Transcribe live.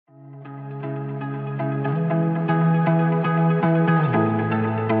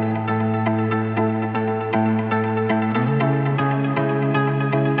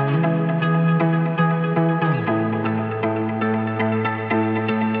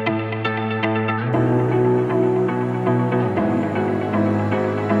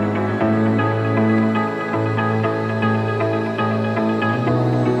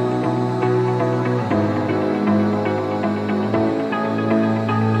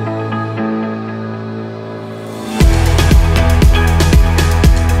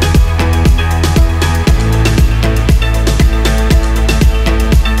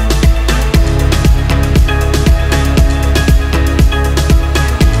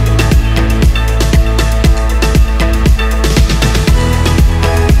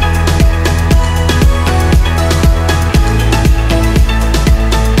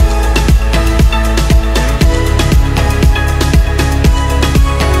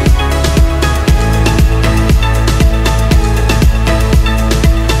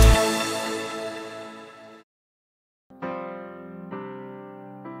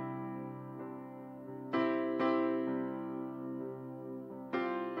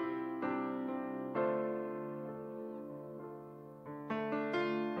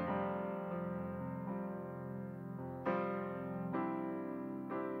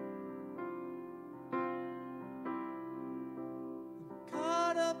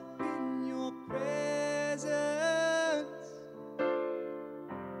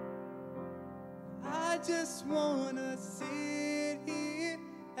just wanna sit here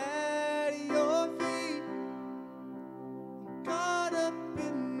at your feet, caught up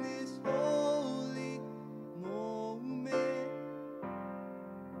in this holy moment.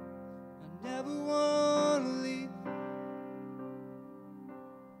 I never wanna leave.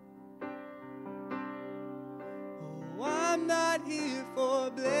 Oh, I'm not here for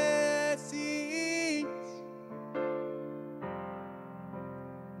blessings.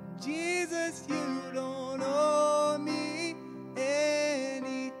 Jesus, you don't owe me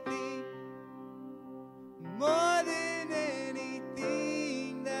anything more than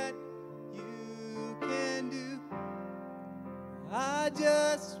anything that you can do. I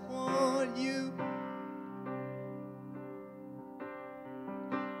just want you.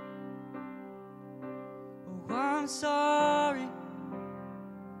 Oh, I'm sorry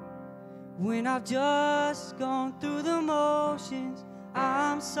when I've just gone through the motions.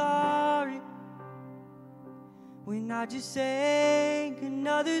 I'm sorry when I just sang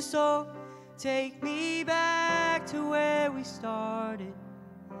another song. Take me back to where we started.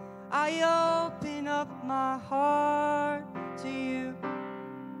 I open up my heart to you.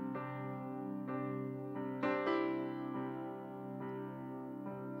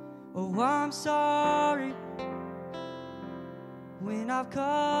 Oh, I'm sorry when I've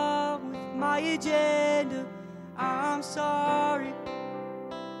come with my agenda. I'm sorry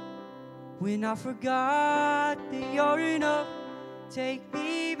when I forgot that you're enough. Take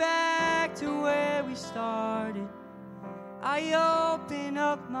me back to where we started. I open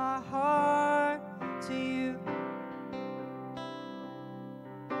up my heart to you.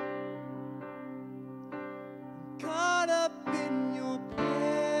 Caught up in your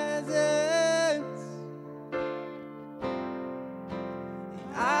presence,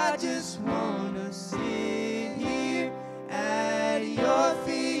 and I just wanna sit here at your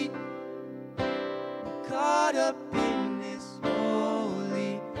feet, caught up in this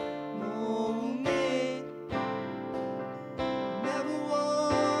holy moment. Never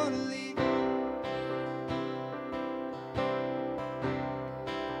wanna leave.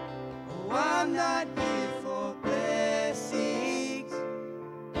 Oh, I'm not here for blessings.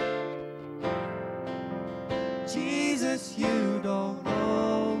 Jesus, you don't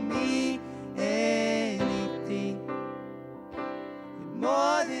owe me anything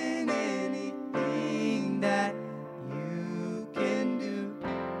more than anything that you can do.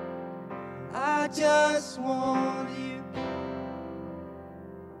 I just want you.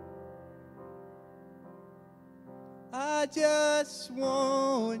 I just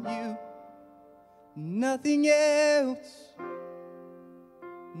want you. Nothing else.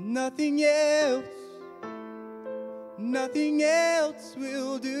 Nothing else. Nothing else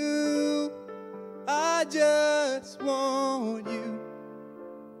will do. I just want you.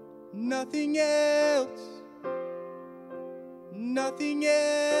 Nothing else. Nothing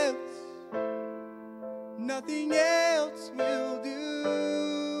else. Nothing else will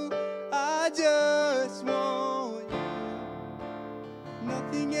do. I just want you.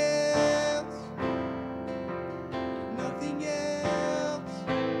 Nothing else. Nothing else.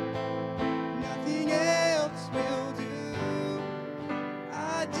 Nothing else will do.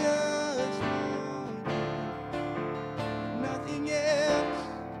 I just want you. Nothing else.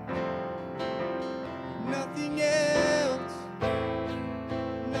 Nothing else.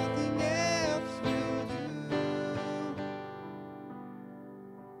 Nothing else will do.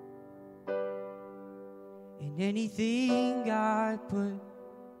 And anything I put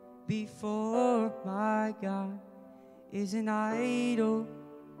before my God is an idol.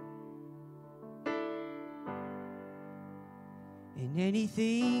 And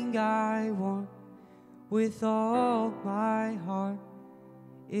anything I want with all my heart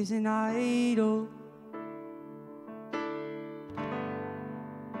is an idol.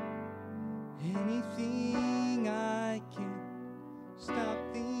 Anything I can stop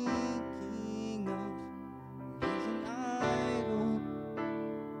thinking of is an idol.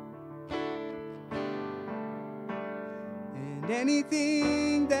 And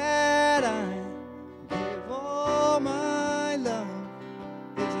anything that I give all my love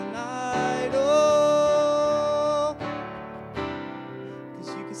is an idol. 'Cause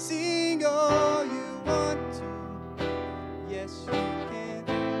you can sing all you want to. Yes, you can.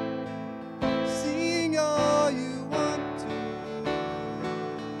 Sing all you want to.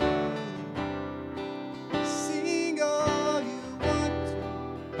 Sing all you want to.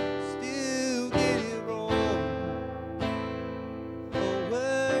 Still get it wrong. Oh,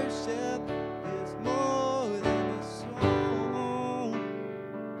 worship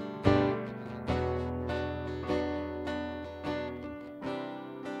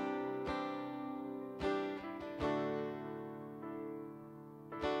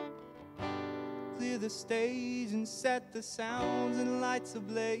the stage and set the sounds and lights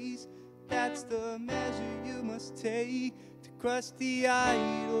ablaze. That's the measure you must take to crush the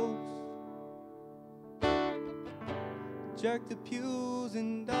idols. Jerk the pews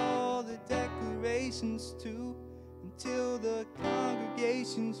and all the decorations too, until the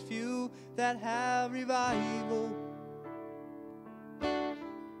congregation's few that have revival.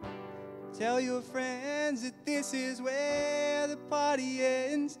 Tell your friends that this is where the party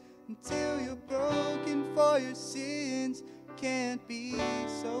ends, until you're broken for your sins. Can't be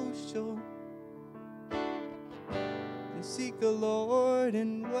social. And seek the Lord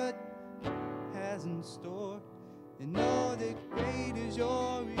and what has in store, and know that great is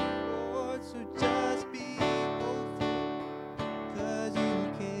your reward. So just be hopeful, 'cause you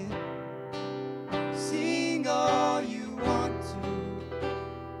can sing all you want to.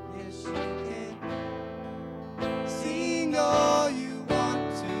 Yes, you can sing all you want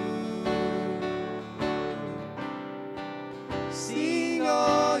to. Sing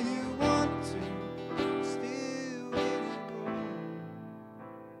all you want to, still in it all.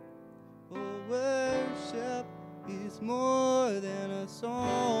 Oh, worship is more than a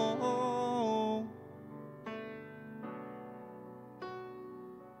song.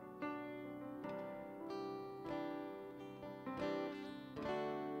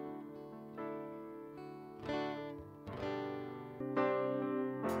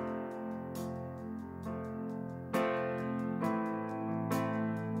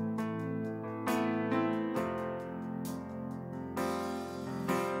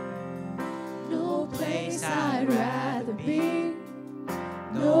 No place I'd rather be.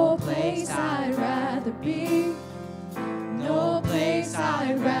 No place I'd rather be. No place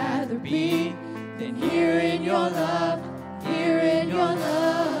I'd rather be than here in your love, here in your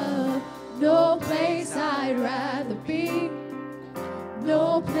love. No place I'd rather be.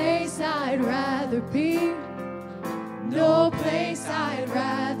 No place I'd rather be. No place I'd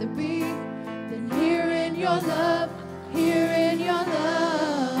rather be than here in your love, here in your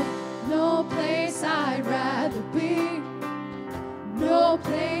love. No place I'd rather be. No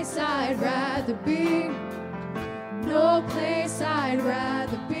place I'd rather be. No place I'd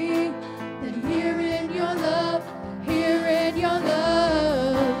rather be than here in your love, here in your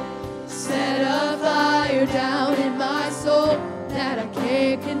love. Set a fire down in my soul that I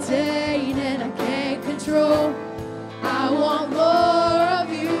can't contain and I can't control. I want more of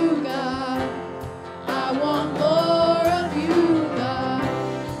you, God. I want more of you, God.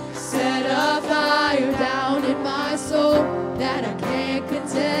 Set a fire down in my soul that I can't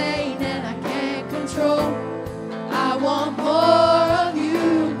contain and I can't control. I want more of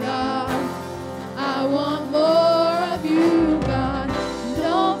you, God. I want more of you, God.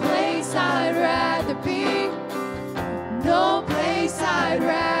 No place I'd rather be. No place I'd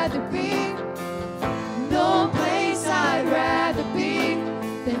rather be. No place I'd rather be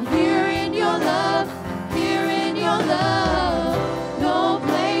than here in your love, here in your love. No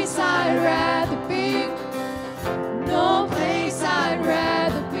place I'd rather be. No place I'd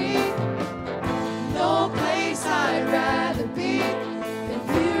rather be. No place I'd rather be than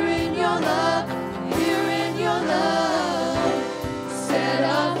here in your love, here in your love. Set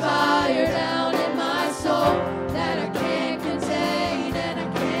a fire down in my soul that I can't contain and I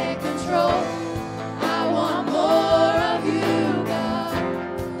can't control. I want more of you, God.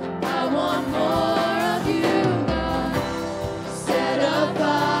 I want more of you, God. Set a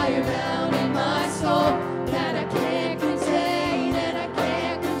fire down in my soul that I can't contain and I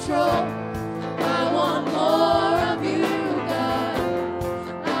can't control. I want more of you, God.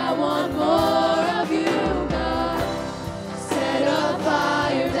 I want more of you, God. Set a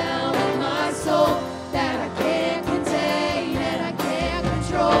fire down in my soul that I can't contain and I can't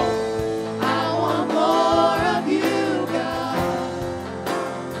control. I want more of you, God.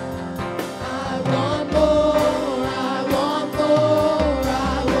 I want more, I want more,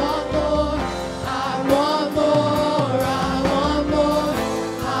 I want more, I want more, I want more,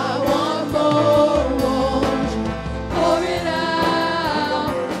 I want more, won't you pour it out?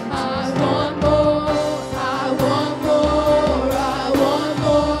 I want more, I want more, I want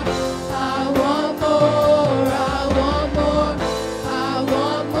more, I want more, I want more, I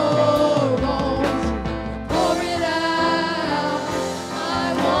want more, won't you pour it out? I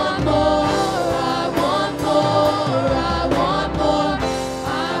want more, I want more, I want more,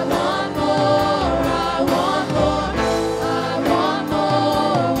 I want more, I want more, I want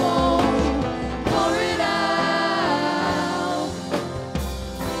more, won't you pour it out?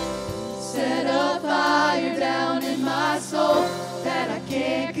 Set a fire down in my soul that I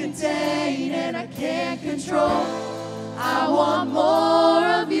can't contain and I can't control. I want more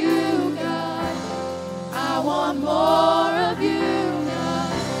of you, God. more of you,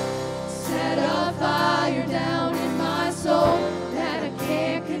 God. Set a fire down in my soul that I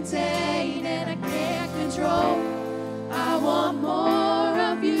can't contain and I can't control. I want more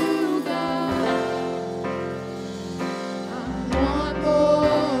of you, God. I want more,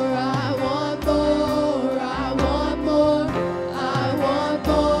 I want more, I want more, I want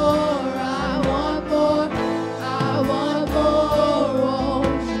more, I want more, I want more.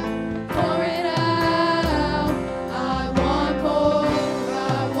 Won't you pour it out? I want more,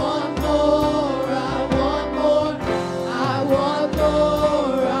 I want more, I want more, I want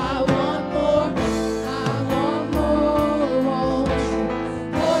more, I want more, I want more. Won't you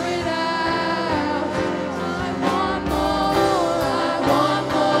pour it out? I want more, I want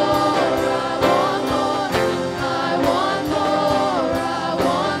more, I want more, I want more, I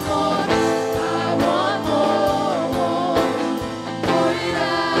want more, I want more. Won't you pour it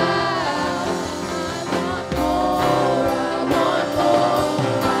out? I want more,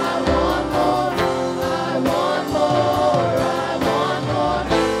 I want more, I want more, I want more, I want more,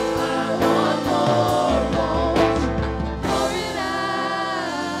 I want more. Won't you pour it out?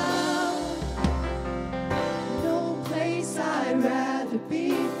 No place I'd rather be.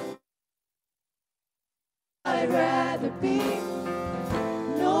 I'd rather be.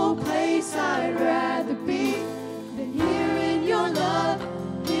 No place I'd rather be than here in your love,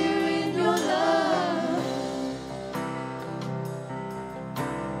 here in your love.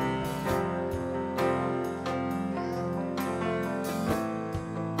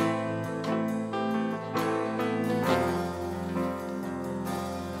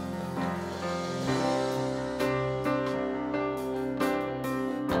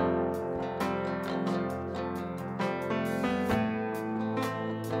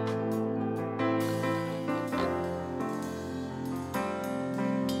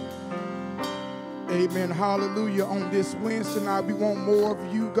 Amen. Hallelujah. On this Wednesday night, we want more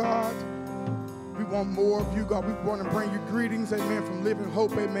of you, God. We want more of you, God. We want to bring you greetings, amen, from Living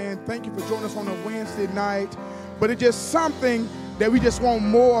Hope, amen. Thank you for joining us on a Wednesday night. But it's just something that we just want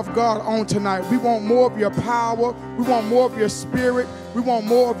more of God on tonight. We want more of your power. We want more of your spirit. We want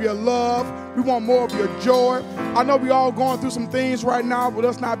more of your love. We want more of your joy. I know we all going through some things right now with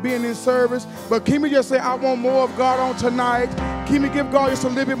us not being in service, but can we just say, I want more of God on tonight? Can we give God just a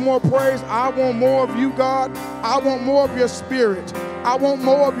little bit more praise? I want more of you, God. I want more of your spirit. I want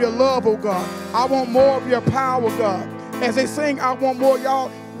more of your love, oh God. I want more of your power, God. As they sing, I want more,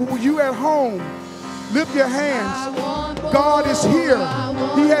 y'all, you at home, lift your hands. God is here.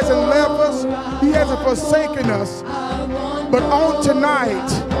 He hasn't left us. He hasn't forsaken us. But on tonight,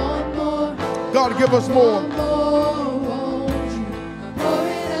 God, give us more.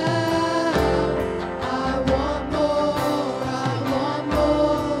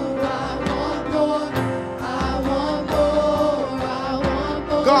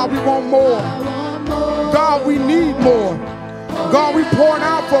 God, we want more. God, we need more. God, we pouring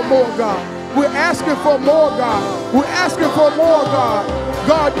out for more, God. We're asking for more, God. We're asking for more, God.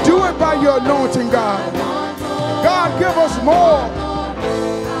 God, do it by your anointing, God. God, give us more.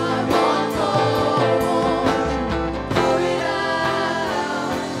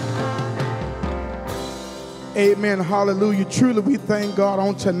 Amen. Hallelujah. Truly, we thank God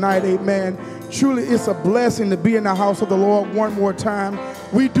on tonight. Amen. Truly, it's a blessing to be in the house of the Lord one more time.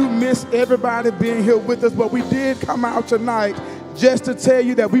 We do miss everybody being here with us, but we did come out tonight just to tell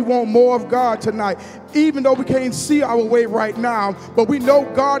you that we want more of God tonight. Even though we can't see our way right now, but we know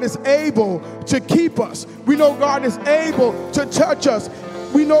God is able to keep us. We know God is able to touch us.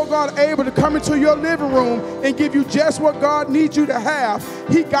 We know God is able to come into your living room and give you just what God needs you to have.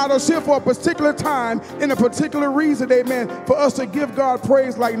 He got us here for a particular time and a particular reason, amen, for us to give God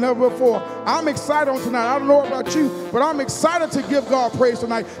praise like never before. I'm excited on tonight. I don't know about you, but I'm excited to give God praise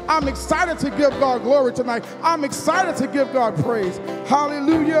tonight. I'm excited to give God glory tonight. I'm excited to give God praise.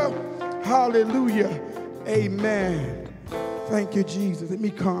 Hallelujah. Hallelujah. Amen. Thank you, Jesus. Let me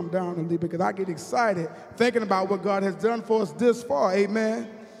calm down a little bit because I get excited thinking about what God has done for us this far. Amen.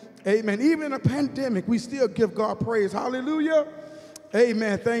 Amen. Even in a pandemic, we still give God praise. Hallelujah.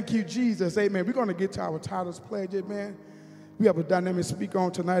 Amen. Thank you, Jesus. Amen. We're going to get to our titles pledge. Amen. We have a dynamic speaker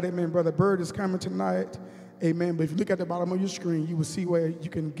on tonight. Amen. Brother Bird is coming tonight. Amen. But if you look at the bottom of your screen, you will see where you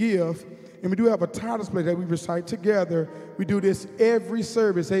can give. And we do have a titles pledge that we recite together. We do this every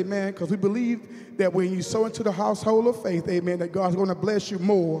service, amen, because we believe that when you sow into the household of faith, amen, that God's going to bless you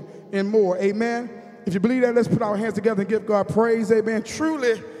more and more, amen. If you believe that, let's put our hands together and give God praise, amen.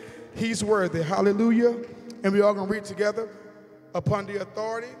 Truly, he's worthy, hallelujah. And we all going to read together. Upon the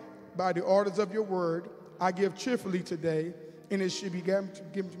authority, by the orders of your word, I give cheerfully today, and it should be given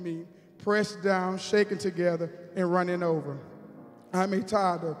to me, pressed down, shaken together, and running over. I'm a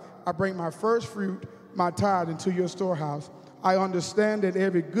tither. I bring my first fruit, my tithe, into your storehouse. I understand that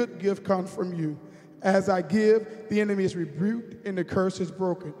every good gift comes from you. As I give, the enemy is rebuked and the curse is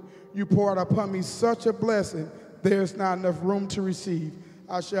broken. You pour out upon me such a blessing, there's not enough room to receive.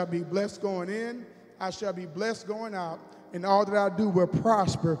 I shall be blessed going in, I shall be blessed going out, and all that I do will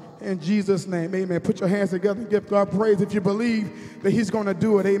prosper in Jesus' name. Amen. Put your hands together and give God praise if you believe that he's going to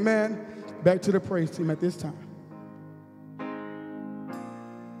do it. Amen. Back to the praise team at this time.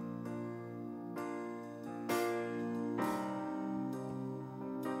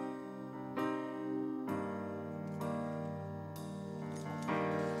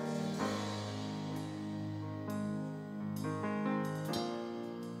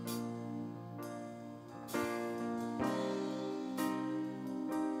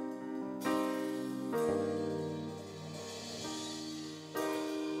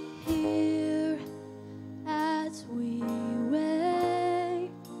 Here as we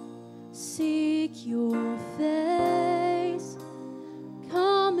wait, seek your face.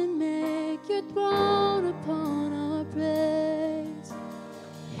 Come and make your throne upon our praise.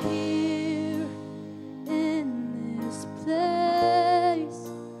 Here in this place,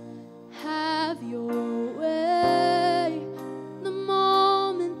 have your way. The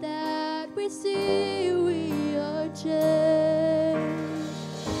moment that we see, we are changed.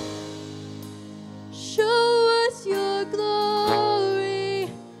 Show us your glory,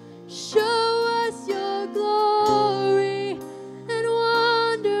 show us your glory, and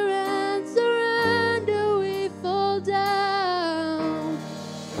wonder and surrender we fall down.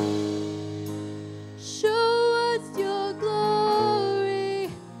 Show us your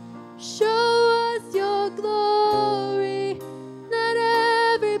glory, show us your glory, let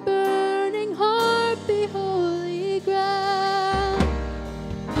every burning heart be holy ground.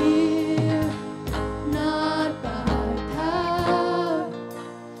 Here, not by power,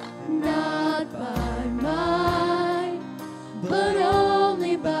 not by might, but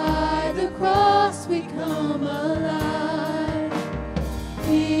only by the cross we come alive.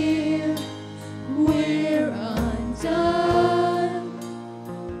 Here we're undone,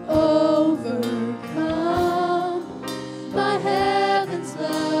 overcome by heaven's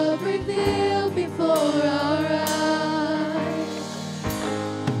love revealed before our eyes.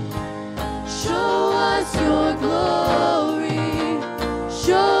 Show us your glory,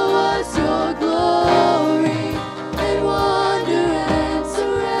 show us your glory, and wonder and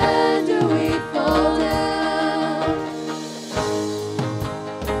surrender we fall down.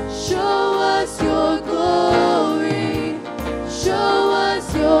 Show us your glory, show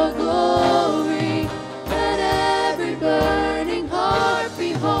us your glory, let every burning heart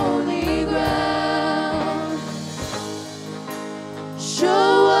be holy ground.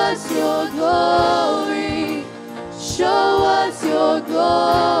 Show us your glory, show us your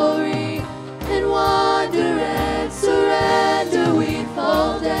glory, and wonder and surrender we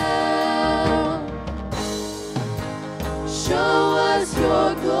fall down. Show us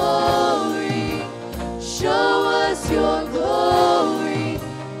your glory, show us your glory,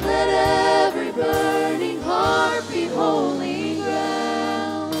 let every burning heart be holy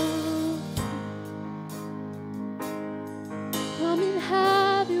ground. Come and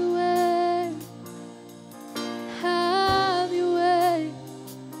have your way, have your way.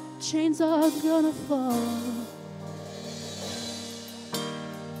 Chains are gonna fall,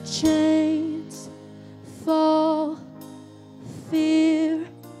 chains fall, fear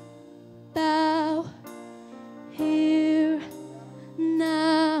bow here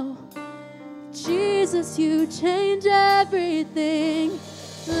now. Jesus, you change everything.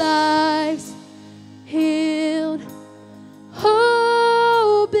 Lives healed,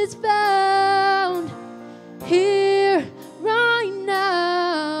 hope is found here right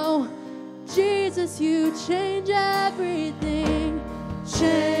now. Jesus, you change everything.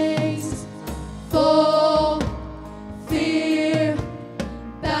 Chains fall, fear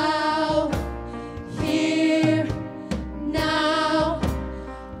bow here now.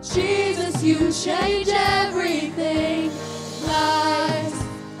 Jesus, you change everything. Lives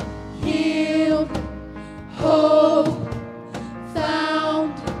healed, hope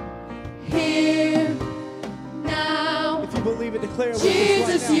found here now. If you believe it, declare it with us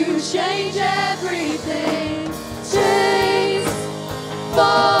Jesus, right now. you change everything. Chains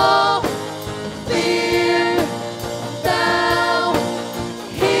fall, fear bow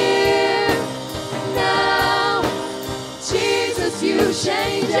here now. Jesus, you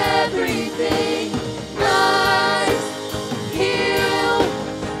change everything. Lives healed,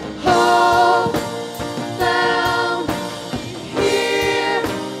 hope found here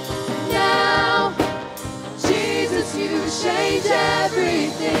now.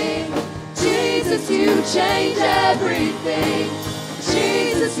 change everything.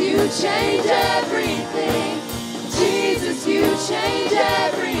 Jesus, you change everything. Jesus, you change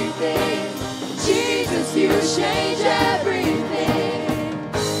everything. Jesus, you change everything.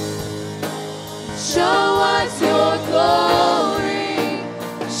 Show us your glory.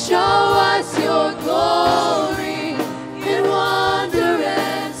 Show us your glory. In wonder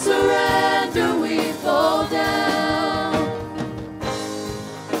and surrender we fall down.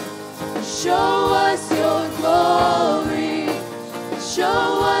 Show us your glory.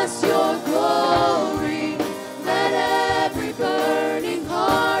 Show us your glory. Let every burning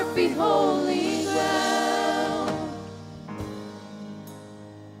heart be holy ground.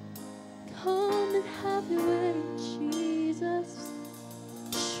 Come and have your way, Jesus.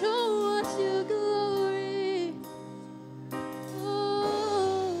 Show us your glory.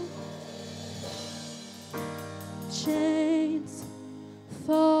 Oh. Chains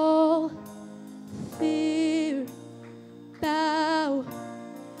fall, fear bow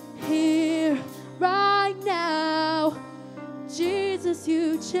here right now. Jesus,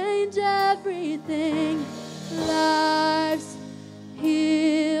 you change everything. Lives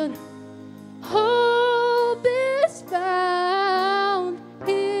healed, hope is found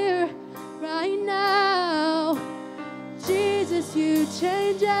here right now. Jesus, you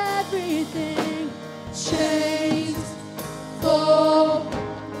change everything. Chains fall,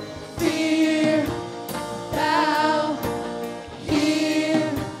 fear bow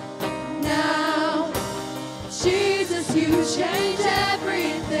here now. Jesus, you change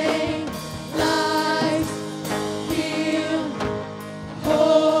everything. Lives healed,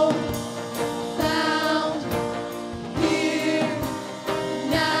 hope found here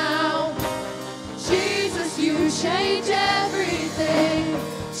now. Jesus, you change everything.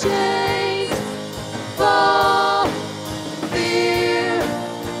 Chains fall, fear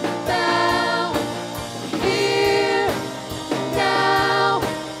bow here now.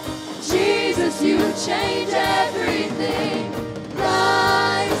 Jesus, you change everything.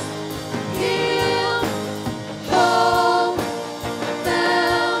 Lives healed, hope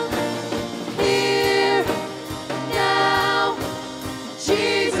found here now.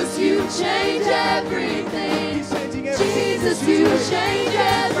 Jesus, you change everything. Jesus, you change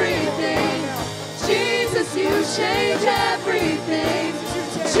everything. Jesus, you change everything.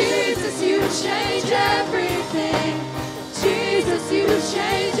 Jesus, you change everything. Jesus, you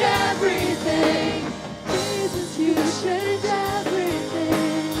change everything. Jesus, you change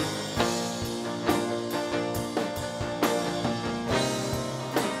everything.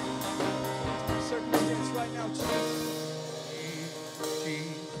 Circumstance right now,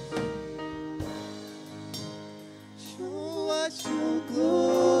 show us your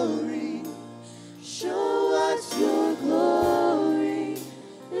glory. Show us your glory.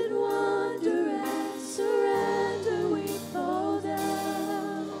 In wonder and surrender we fall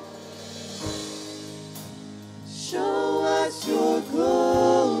down. Show us your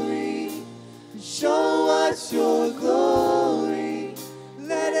glory. Show us your glory.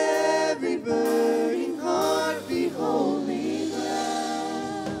 Let every burning heart be holy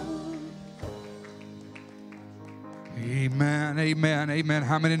ground. Amen, amen, amen.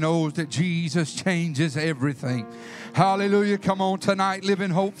 How many knows that Jesus changes everything? Hallelujah. Come on tonight, Living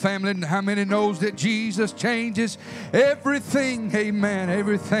Hope family. How many knows that Jesus changes everything? Amen,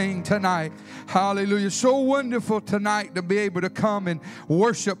 everything tonight. Hallelujah. So wonderful tonight to be able to come and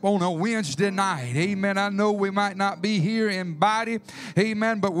worship on a Wednesday night. Amen. I know we might not be here in body.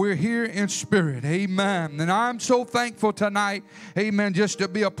 Amen. But we're here in spirit. Amen. And I'm so thankful tonight. Amen. Just to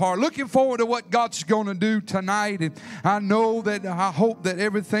be a part. Looking forward to what God's going to do tonight. And I know that I hope that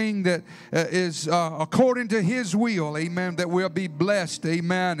everything that is according to His will. Amen. That we'll be blessed.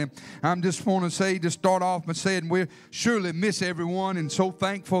 Amen. And I'm just want to say, to start off by saying we surely miss everyone, and so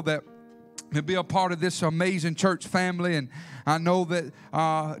thankful that to be a part of this amazing church family. And I know that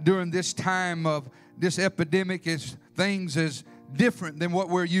during this time of this epidemic, things is different than what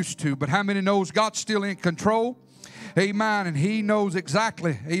we're used to. But how many knows God's still in control? Amen. And He knows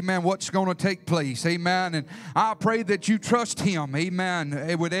exactly, amen, what's going to take place. Amen. And I pray that you trust Him.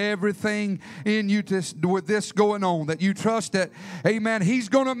 Amen. With everything in you, with this going on, that you trust that, amen, He's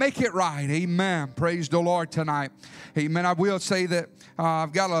going to make it right. Amen. Praise the Lord tonight. Amen. I will say that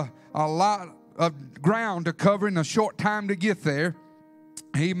I've got a lot of ground to cover in a short time to get there.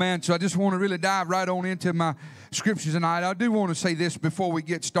 Amen. So I just want to really dive right on into my scriptures tonight. I do want to say this before we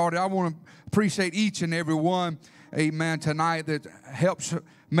get started. I want to appreciate each and every one, amen, tonight that helps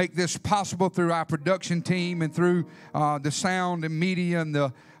make this possible through our production team and through the sound and media and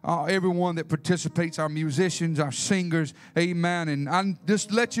the everyone that participates, our musicians, our singers, amen. And I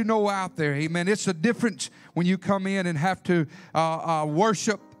just let you know out there, amen, it's a difference when you come in and have to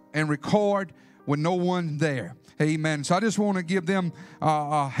worship and record with no one there. Amen. So I just want to give them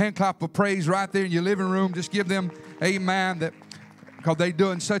a hand clap of praise right there in your living room. Just give them, amen, that because they're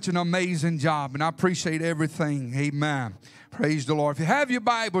doing such an amazing job, and I appreciate everything. Amen. Praise the Lord. If you have your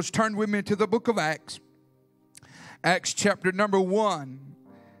Bibles, turn with me to the book of Acts. Acts chapter number 1.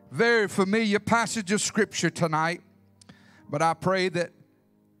 Very familiar passage of Scripture tonight, but I pray that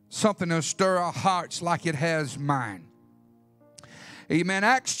something will stir our hearts like it has mine. Amen.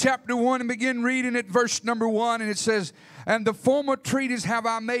 Acts chapter 1, and begin reading at verse number 1, and it says, "And the former treatise have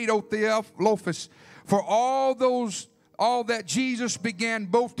I made, O Theophilus, for all that Jesus began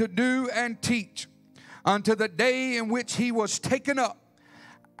both to do and teach, unto the day in which he was taken up.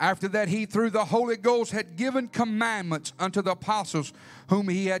 After that he through the Holy Ghost had given commandments unto the apostles whom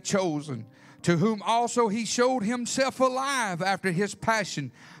he had chosen, to whom also he showed himself alive after his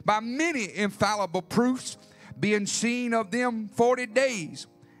passion by many infallible proofs, being seen of them 40 days,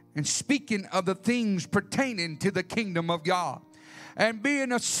 and speaking of the things pertaining to the kingdom of God. And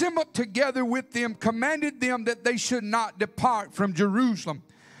being assembled together with them, commanded them that they should not depart from Jerusalem,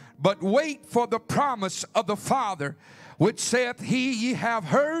 but wait for the promise of the Father, which saith he, ye have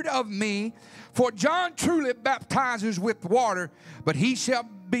heard of me. For John truly baptizes with water, but he shall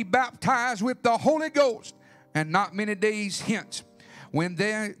be baptized with the Holy Ghost, and not many days hence. When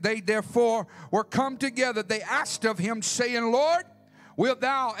they therefore were come together, they asked of him, saying, Lord, wilt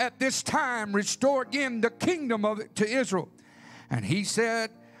thou at this time restore again the kingdom of it to Israel? And he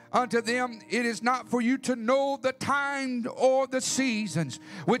said unto them, it is not for you to know the time or the seasons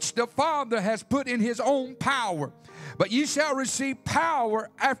which the Father has put in his own power, but ye shall receive power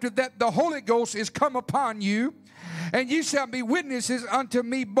after that the Holy Ghost is come upon you. And ye shall be witnesses unto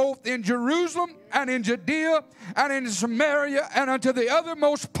me both in Jerusalem and in Judea and in Samaria and unto the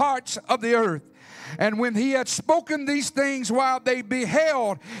uttermost parts of the earth. And when he had spoken these things while they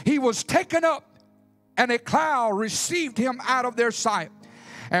beheld, he was taken up, and a cloud received him out of their sight.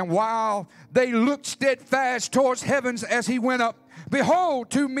 And while they looked steadfast towards heavens as he went up, behold,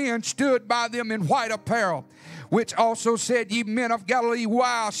 2 men stood by them in white apparel, which also said, Ye men of Galilee,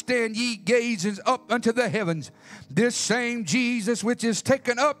 why stand ye gazing up unto the heavens? This same Jesus which is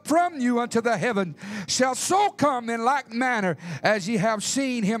taken up from you unto the heaven shall so come in like manner as ye have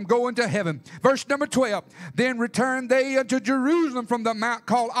seen him go into heaven. Verse number 12, Then returned they unto Jerusalem from the mount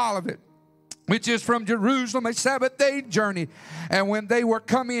called Olivet, which is from Jerusalem a Sabbath day journey. And when they were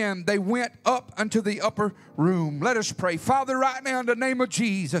come in, they went up unto the upper room. Let us pray. Father, right now in the name of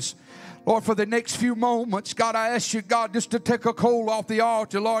Jesus, Lord, for the next few moments, God, I ask you, God, just to take a coal off the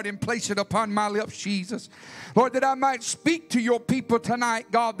altar, Lord, and place it upon my lips, Jesus. Lord, that I might speak to your people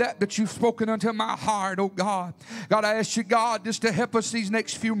tonight, God, that you've spoken unto my heart, oh God. God, I ask you, God, just to help us these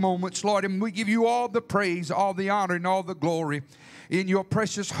next few moments, Lord, and we give you all the praise, all the honor, and all the glory. In your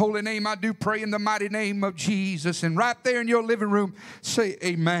precious holy name, I do pray in the mighty name of Jesus. And right there in your living room, say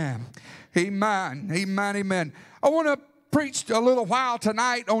amen. Amen. Amen. Amen. I want to preach a little while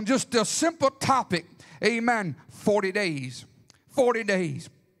tonight on just a simple topic. Amen. 40 days. 40 days.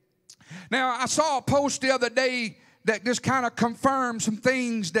 Now, I saw a post the other day that just kind of confirmed some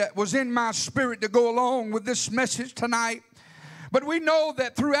things that was in my spirit to go along with this message tonight. But we know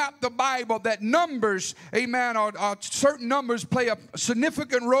that throughout the Bible that numbers, amen, or certain numbers play a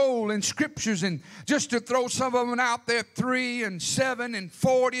significant role in scriptures. And just to throw some of them out there, 3 and 7 and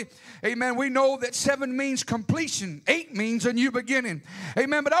 40, amen, we know that 7 means completion, 8 means a new beginning,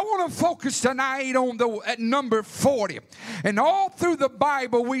 amen. But I want to focus tonight on at number 40. And all through the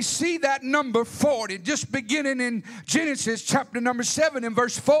Bible we see that number 40, just beginning in Genesis chapter number 7 and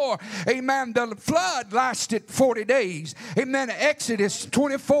verse 4, amen. The flood lasted 40 days, amen. Exodus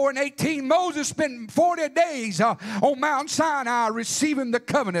 24 and 18, Moses spent 40 days on Mount Sinai receiving the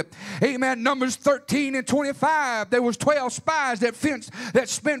covenant. Amen. Numbers 13 and 25, there was 12 spies that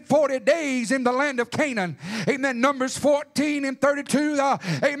spent 40 days in the land of Canaan. Amen. Numbers 14 and 32,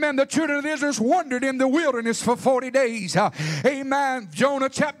 amen, the children of Israel wandered in the wilderness for 40 days. Amen. Jonah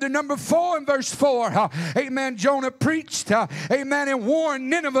chapter number 4 and verse 4, amen, Jonah preached, amen, and warned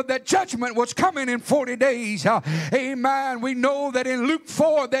Nineveh that judgment was coming in 40 days. Amen. We know know that in Luke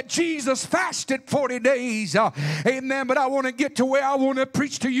 4 that Jesus fasted 40 days. Amen. But I want to get to where I want to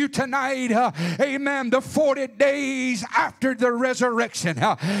preach to you tonight. Amen. The 40 days after the resurrection.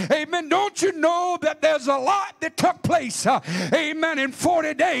 Amen. Don't you know that there's a lot that took place? Amen. In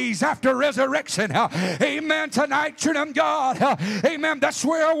 40 days after resurrection. Amen. Tonight, children of God. Amen. That's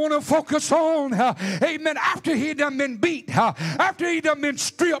where I want to focus on. Amen. After he done been beat. After he done been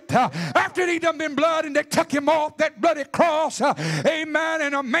stripped. After he done been blood and they took him off that bloody cross. Amen.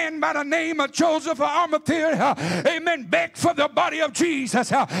 And a man by the name of Joseph of Arimathea. Amen. Begged for the body of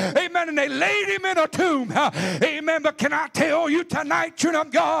Jesus. Amen. And they laid him in a tomb. Amen. But can I tell you tonight, children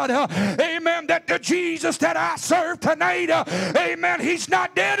of God, amen, that the Jesus that I serve tonight, amen, he's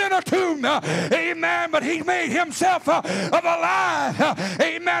not dead in a tomb. Amen. But he made himself alive.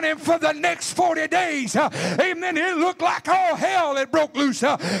 Amen. And for the next 40 days, amen, it looked like all hell had broke loose.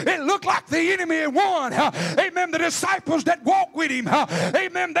 It looked like the enemy had won. Amen. The disciples that walked with him,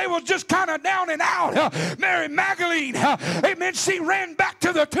 amen, they was just kind of down and out. Mary Magdalene, amen, she ran back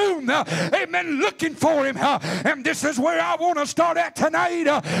to the tomb, amen, looking for him. And this is where I want to start at tonight.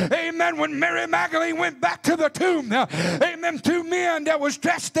 Amen. When Mary Magdalene went back to the tomb, amen, two men that was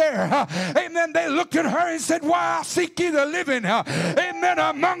dressed there, amen, they looked at her and said, why seek ye the living, amen,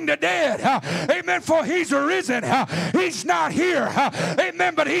 among the dead, amen, for he's arisen. He's not here,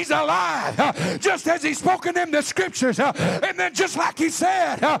 amen, but he's alive, just as he spoken in the scriptures, amen, just like he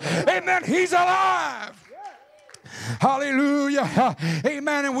said, amen, he's alive. Hallelujah.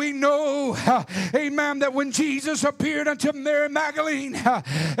 Amen. And we know, amen, that when Jesus appeared unto Mary Magdalene,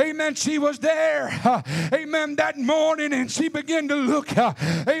 amen, she was there, amen, that morning, and she began to look,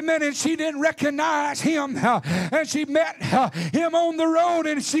 amen, and she didn't recognize him, and she met him on the road,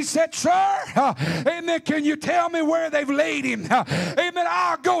 and she said, sir, amen, can you tell me where they've laid him? Amen,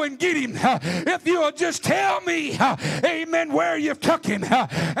 I'll go and get him if you'll just tell me, amen, where you've took him.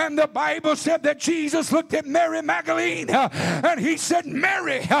 And the Bible said that Jesus looked at Mary Magdalene, and he said,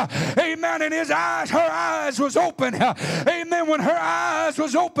 Mary, amen, and her eyes was open, amen. When her eyes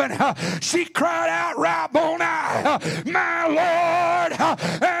was open, she cried out, Rabboni, my Lord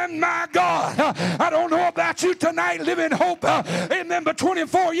and my God. I don't know about you tonight, Living Hope, amen, but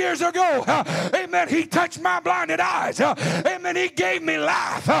 24 years ago, amen, he touched my blinded eyes, amen, he gave me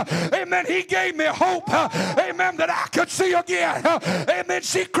life, amen, he gave me hope, amen, that I could see again, amen.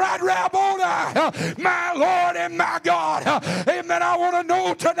 She cried, Rabboni, my Lord and my God. Amen. I want to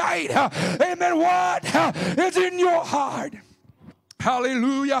know tonight, amen, what is in your heart?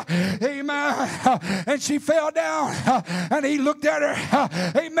 Hallelujah. Amen. And she fell down, and he looked at her,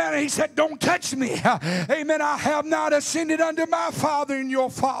 amen, and he said, don't touch me, amen, I have not ascended unto my Father and your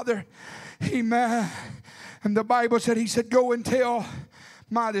Father. Amen. And the Bible said, he said, go and tell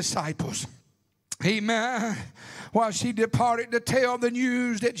my disciples. Amen. While she departed to tell the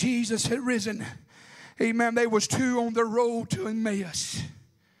news that Jesus had risen. Amen. They was two on the road to Emmaus.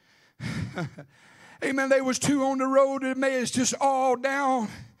 Amen. They was two on the road to Emmaus, just all down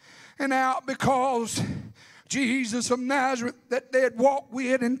and out, because Jesus of Nazareth that they had walked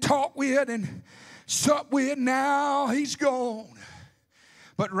with and talked with and supped with, now he's gone.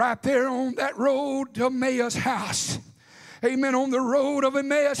 But right there on that road to Emmaus house, amen, on the road of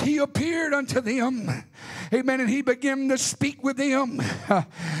Emmaus, he appeared unto them. Amen. And he began to speak with them.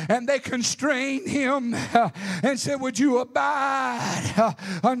 And they constrained him and said, would you abide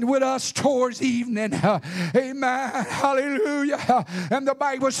with us towards evening? Amen. Hallelujah. And the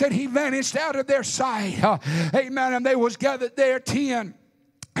Bible said he vanished out of their sight. Amen. And they was gathered there 10.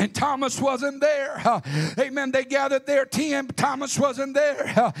 And Thomas wasn't there. Amen. They gathered there 10, but Thomas wasn't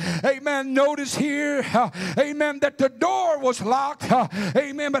there. Amen. Notice here, amen, that the door was locked.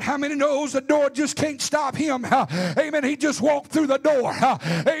 Amen. But how many knows the door just can't stop him? Amen. He just walked through the door.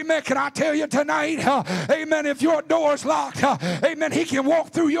 Amen. Can I tell you tonight? Amen. If your door's locked, amen, he can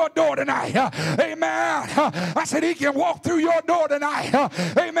walk through your door tonight. Amen. I said he can walk through your door tonight.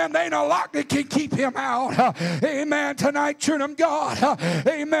 Amen. There ain't a lock that can keep him out. Amen. Tonight, children of God.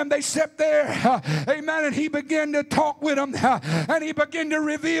 Amen. They sat there. Amen. And he began to talk with them. And he began to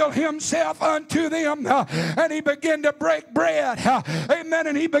reveal himself unto them. And he began to break bread. Amen.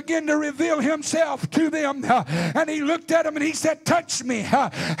 And he began to reveal himself to them. And he looked at them and he said, touch me,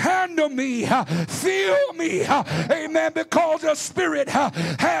 handle me, feel me. Amen. Because the spirit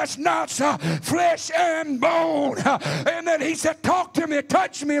has not flesh and bone. Amen. He said, talk to me,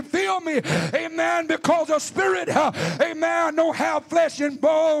 touch me, feel me. Amen. Because the spirit, amen, don't have flesh and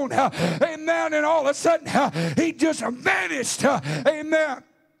bone. Amen. And all of a sudden, he just vanished. Amen.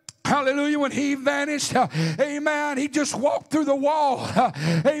 Hallelujah. When he vanished, amen, he just walked through the wall.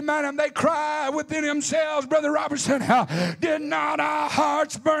 Amen. And they cried within themselves, Brother Robertson, did not our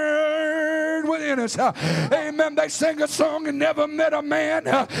hearts burn within us? Amen. They sang a song and never met a man,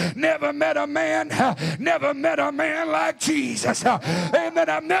 never met a man, never met a man like Jesus. Amen.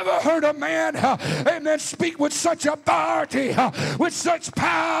 I've never heard a man, amen, speak with such authority, with such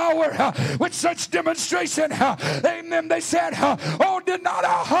power, with such demonstration. Amen. They said, oh, did not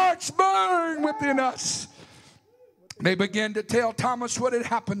our hearts burn within us? They began to tell Thomas what had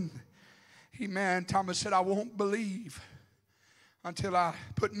happened. Amen. Thomas said, I won't believe until I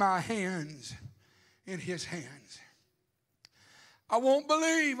put my hands in his hands. I won't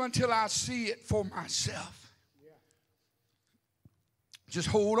believe until I see it for myself. Just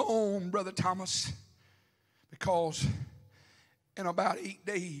hold on, Brother Thomas, because in about 8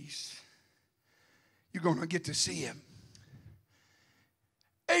 days, you're going to get to see him.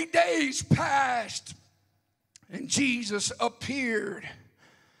 8 days passed, and Jesus appeared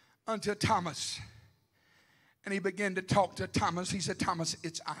unto Thomas. And he began to talk to Thomas. He said, Thomas,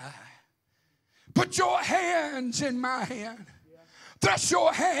 it's I. Put your hands in my hand. Thrust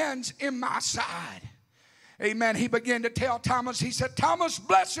your hands in my side. Amen. He began to tell Thomas, he said, Thomas,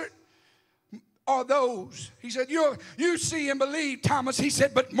 blessed are those. He said, you see and believe, Thomas. He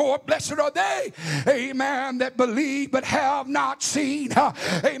said, but more blessed are they, amen, that believe but have not seen.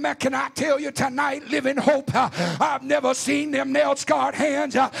 Amen. Can I tell you tonight, Living Hope, I've never seen them nail-scarred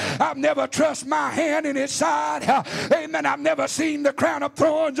hands. I've never trusted my hand in his side. Amen. I've never seen the crown of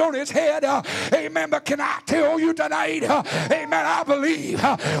thorns on his head. Amen. But can I tell you tonight, amen, I believe.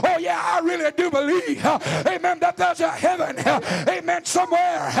 Oh yeah, I really do believe. Amen. That there's a heaven. Amen.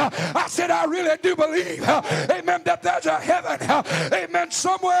 Somewhere. I said, I really do believe, amen, that there's a heaven, amen,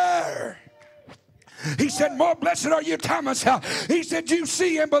 somewhere. He said, more blessed are you, Thomas. He said, you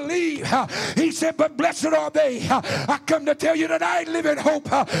see and believe. He said, but blessed are they. I come to tell you tonight, Living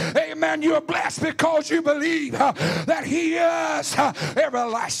Hope, amen, you're blessed because you believe that he is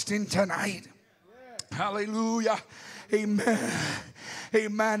everlasting tonight. Hallelujah. Amen.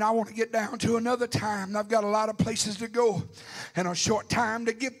 Amen. I want to get down to another time. I've got a lot of places to go and a short time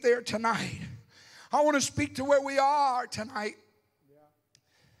to get there tonight. I want to speak to where we are tonight.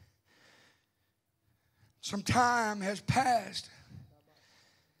 Some time has passed.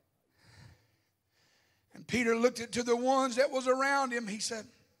 And Peter looked at to the ones that was around him. He said,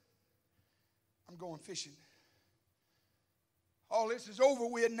 I'm going fishing. All this is over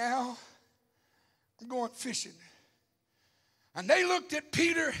with now. I'm going fishing. And they looked at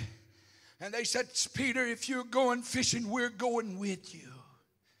Peter and they said, Peter, if you're going fishing, we're going with you.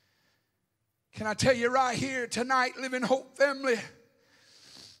 Can I tell you right here tonight, Living Hope family,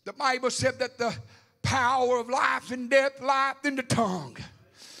 the Bible said that the power of life and death lieth in the tongue.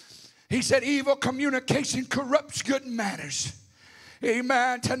 He said evil communication corrupts good manners.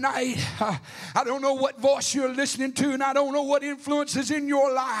 Amen. Tonight, I don't know what voice you're listening to, and I don't know what influence is in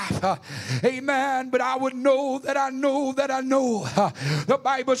your life. Amen. But I would know that I know that I know. The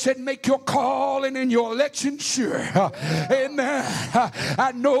Bible said, make your calling and your election sure. Amen.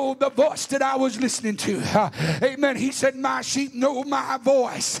 I know the voice that I was listening to. Amen. He said, my sheep know my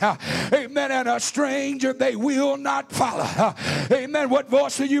voice. Amen. And a stranger they will not follow. Amen. What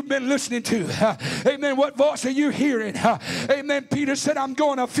voice have you been listening to? Amen. What voice are you hearing? Amen. Peter said, I'm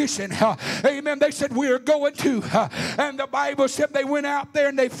going a fishing. Amen. They said, we're going to. And the Bible said they went out there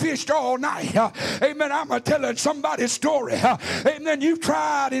and they fished all night. Amen. I'm telling somebody's story. Amen. You've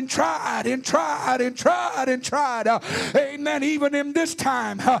tried and tried and tried and tried and tried. Amen. Even in this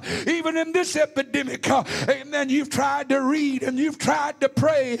time, even in this epidemic, amen, you've tried to read and you've tried to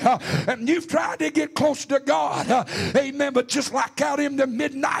pray and you've tried to get close to God. Amen. But just like out in the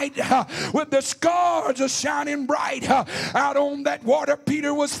midnight with the stars are shining bright out on that water,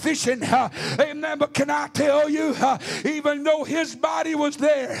 Peter was fishing. Amen. But can I tell you, even though his body was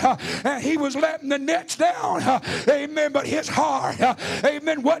there and he was letting the nets down, amen, but his heart,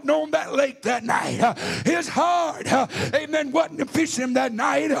 amen, wasn't on that lake that night. His heart, amen, wasn't fishing that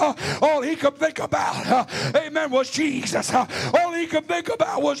night. All he could think about, amen, was Jesus. All he could think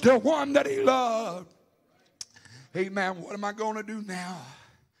about was the one that he loved. Amen. What am I going to do now?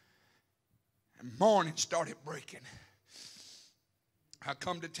 And morning started breaking. I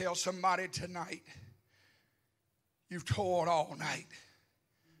come to tell somebody tonight, you've toiled all night.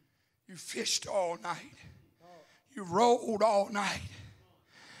 You fished all night. You rowed all night.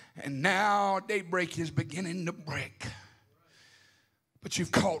 And now daybreak is beginning to break. But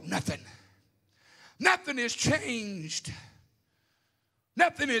you've caught nothing. Nothing is changed.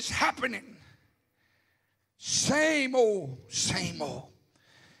 Nothing is happening. Same old, same old.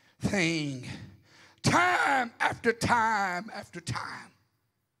 thing, time after time after time.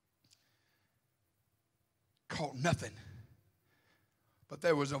 Caught nothing. But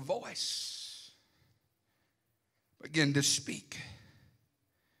there was a voice begin to speak.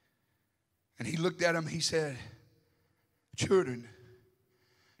 And he looked at him. He said, children,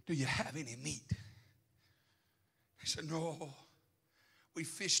 do you have any meat? He said, no, we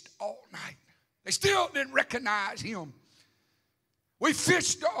fished all night. They still didn't recognize him. We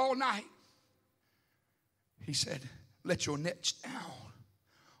fished all night. He said, let your nets down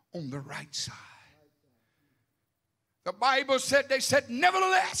on the right side. The Bible said, they said,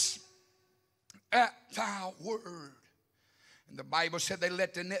 nevertheless, at thy word. And the Bible said they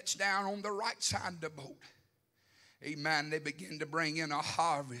let the nets down on the right side of the boat. Amen. They began to bring in a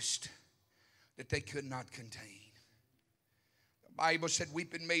harvest that they could not contain. The Bible said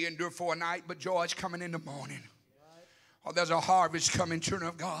weeping may endure for a night, but joy is coming in the morning. Oh, there's a harvest coming, children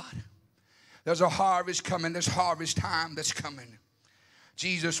of God. There's a harvest coming. There's harvest time that's coming.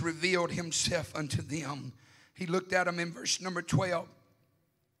 Jesus revealed himself unto them. He looked at them in verse number 12.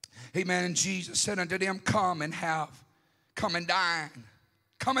 Amen. And Jesus said unto them, come and dine.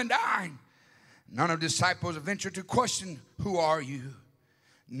 Come and dine. None of the disciples ventured to question, who are you?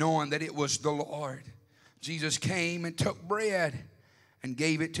 Knowing that it was the Lord. Jesus came and took bread and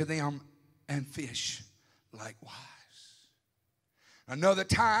gave it to them, and fish likewise. Another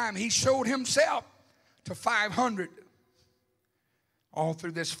time he showed himself to 500 all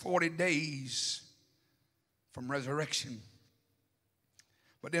through this 40 days from resurrection.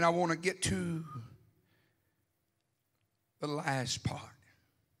 But then I want to get to the last part.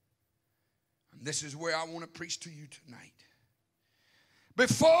 And this is where I want to preach to you tonight.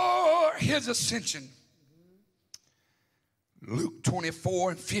 Before his ascension, Luke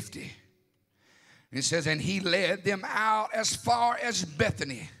 24:50. It says, and he led them out as far as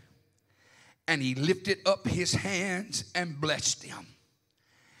Bethany, and he lifted up his hands and blessed them.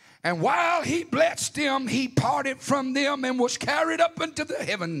 And while he blessed them, he parted from them and was carried up into the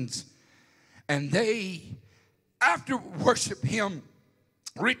heavens. And they, after worship him,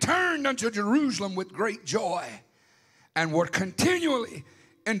 returned unto Jerusalem with great joy, and were continually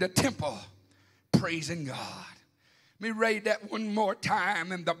in the temple praising God. Let me read that one more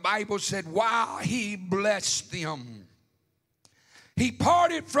time. And the Bible said, while he blessed them, he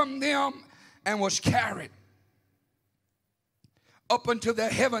parted from them and was carried up into the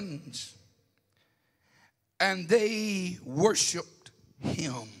heavens, and they worshiped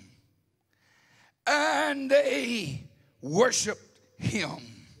him. And they worshiped him.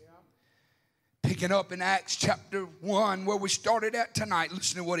 Picking up in Acts chapter 1, where we started at tonight,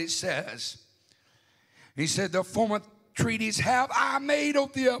 listen to what it says. He said, the former treaties have I made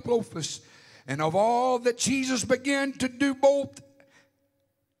of Theophilus, and of all that Jesus began to do both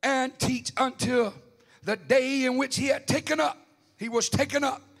and teach until the day in which he had taken up. He was taken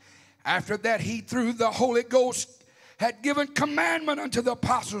up. After that, he through the Holy Ghost had given commandment unto the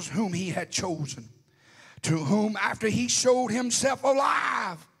apostles whom he had chosen, to whom after he showed himself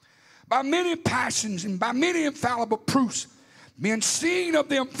alive by many passions and by many infallible proofs, being seen of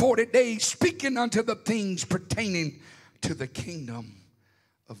them 40 days, speaking unto the things pertaining to the kingdom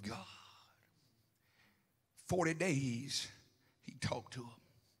of God. 40 days he talked to them.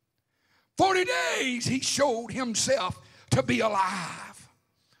 40 days he showed himself to be alive.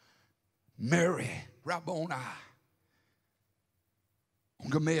 Mary, Rabboni,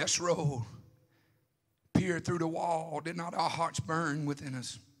 on Emmaus Road, peered through the wall. Did not our hearts burn within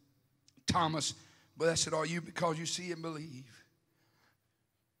us? Thomas, blessed are you because you see and believe.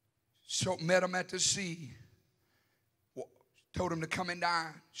 So met him at the sea. Told him to come and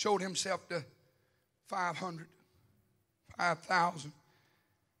dine. Showed himself to 500, 5,000.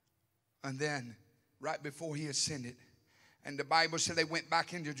 And then right before he ascended, and the Bible said they went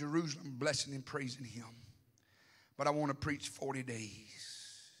back into Jerusalem blessing and praising him. But I want to preach 40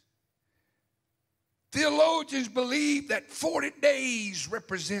 days. Theologians believe that 40 days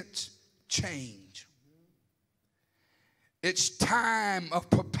represents change. It's time of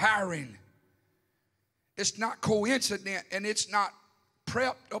preparing. It's not coincident, and it's not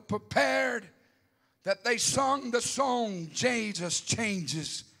prepped or prepared that they sung the song, Jesus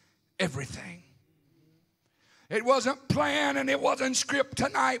changes everything. It wasn't planned and it wasn't script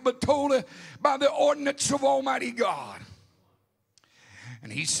tonight, but told by the ordinance of Almighty God.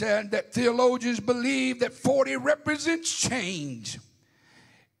 And he said that theologians believe that 40 represents change.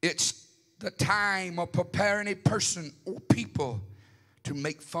 It's the time of preparing a person or people to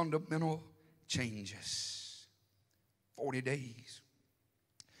make fundamental changes. 40 days.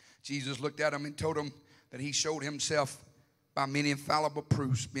 Jesus looked at him and told him that he showed himself by many infallible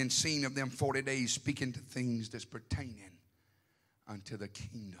proofs being seen of them 40 days, speaking to things that's pertaining unto the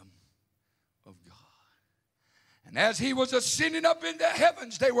kingdom of God. And as he was ascending up into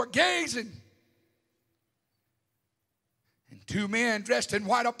heavens, they were gazing. And two men dressed in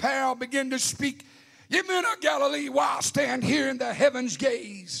white apparel began to speak. Ye men of Galilee, why stand here in the heavens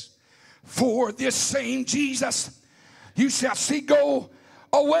gaze? For this same Jesus you shall see go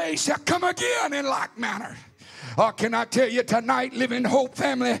away, shall come again in like manner. Can I tell you tonight, Living Hope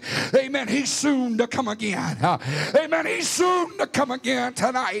family, amen, he's soon to come again. Amen, he's soon to come again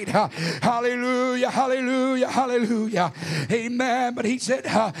tonight. Hallelujah, hallelujah, hallelujah. Amen, but he said,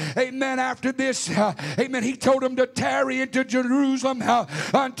 amen, after this, amen, he told them to tarry into Jerusalem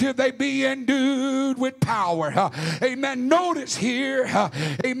until they be endued with power. Amen, notice here,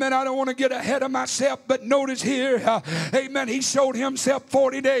 amen, I don't want to get ahead of myself, but notice here, amen, he showed himself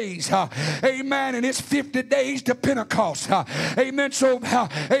 40 days. Amen, and it's 50 days to Pentecost. Amen. So,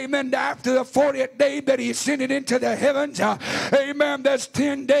 amen, after the 40th day that he ascended into the heavens, amen, there's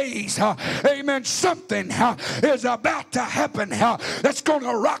 10 days. Amen. Something is about to happen that's going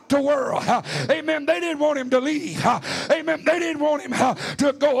to rock the world. Amen. They didn't want him to leave. Amen. They didn't want him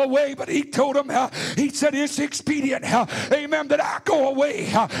to go away, but he told them, he said, it's expedient, amen, that I go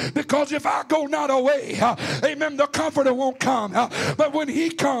away, because if I go not away, amen, the Comforter won't come. But when he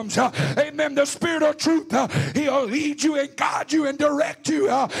comes, amen, the Spirit of truth, he'll lead you and guide you and direct you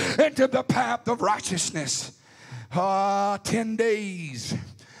into the path of righteousness. 10 days.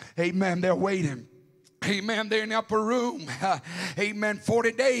 Amen. They're waiting. Amen. They're in the upper room. Amen.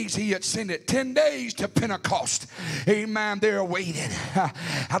 40 days he ascended. 10 days to Pentecost. Amen. They're waiting.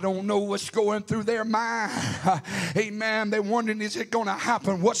 I don't know what's going through their mind. Amen. They're wondering, is it going to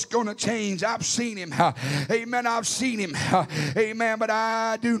happen? What's going to change? I've seen him. Amen. I've seen him. Amen. But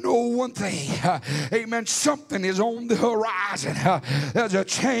I do know one thing. Amen. Something is on the horizon. There's a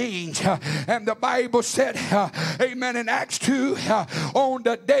change. And the Bible said, amen, in Acts 2, on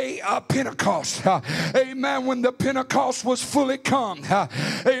the day of Pentecost, amen, when the Pentecost was fully come,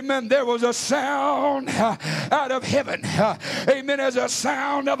 amen, there was a sound out of heaven, amen, as a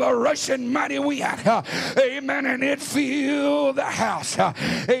sound of a rushing mighty wind, amen, and it filled the house.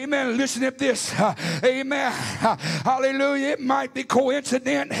 Amen. Listen at this. Amen. Hallelujah. It might be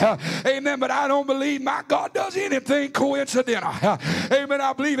coincident, amen, but I don't believe my God does anything coincidental. Amen.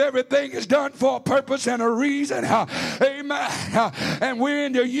 I believe everything is done for a purpose and a reason. Amen. And we're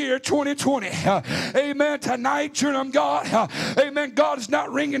in the year 2020. Amen. Tonight, children of God, amen, God is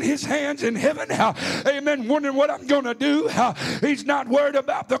not wringing his hands in heaven, amen, wondering what I'm going to do. He's not worried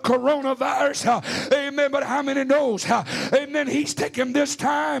about the coronavirus, amen, but how many knows, amen, he's taking this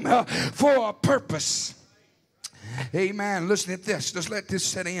time for a purpose. Amen. Listen at this. Just let this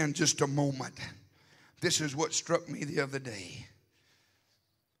set in just a moment. This is what struck me the other day.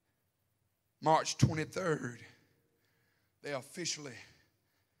 March 23rd, they officially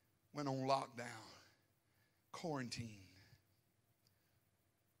went on lockdown, quarantine.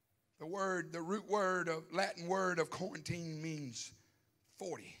 The root word of Latin word of quarantine means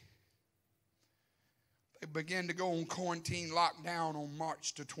 40. They began to go on quarantine lockdown on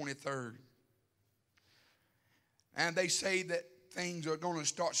March the 23rd. And they say that things are going to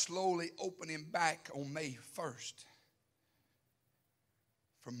start slowly opening back on May 1st.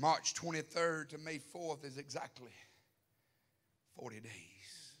 From March 23rd to May 4th is exactly 40 days.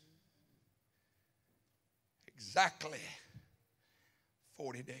 Exactly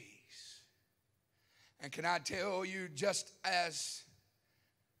 40 days. And can I tell you, just as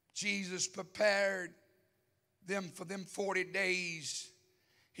Jesus prepared them for them 40 days,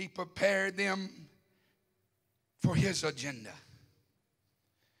 he prepared them for his agenda.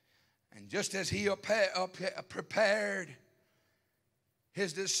 And just as he prepared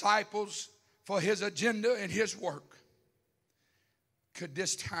his disciples for his agenda and his work, could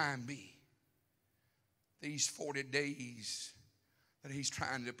this time be these 40 days that he's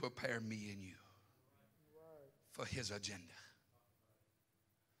trying to prepare me and you for his agenda?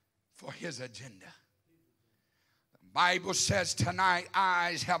 For his agenda. The Bible says tonight,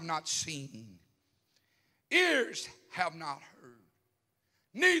 eyes have not seen, ears have not heard,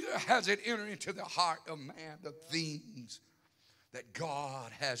 neither has it entered into the heart of man the things that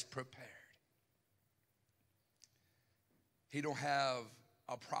God has prepared. He don't have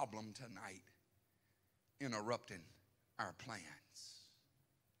a problem tonight interrupting our plans.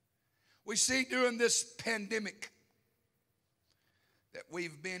 We see during this pandemic that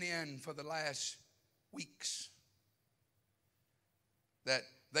we've been in for the last weeks that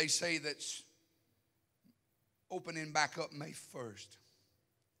they say that's opening back up May 1st.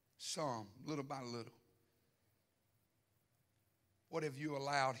 Some, little by little. What have you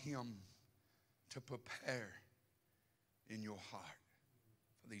allowed him to prepare in your heart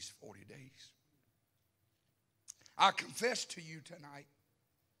for these 40 days? I confess to you tonight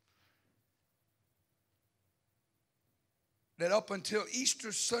that up until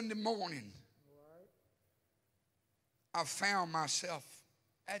Easter Sunday morning, I found myself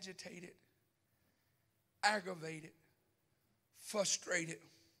agitated, aggravated, frustrated,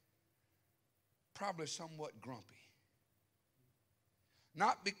 probably somewhat grumpy.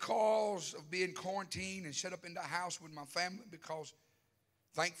 Not because of being quarantined and shut up in the house with my family, because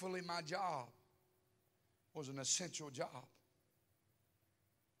thankfully my job was an essential job.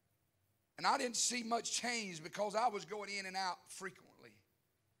 And I didn't see much change because I was going in and out frequently.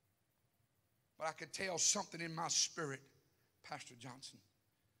 But I could tell something in my spirit, Pastor Johnson,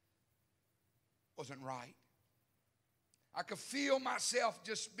 wasn't right. I could feel myself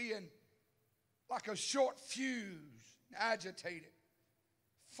just being like a short fuse, agitated,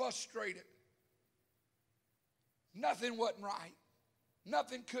 frustrated. Nothing wasn't right.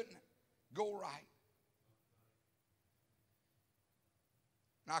 Nothing couldn't go right.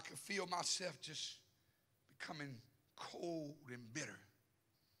 And I could feel myself just becoming cold and bitter.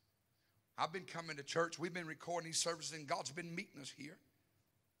 I've been coming to church. We've been recording these services, and God's been meeting us here.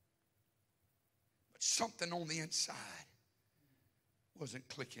 But something on the inside wasn't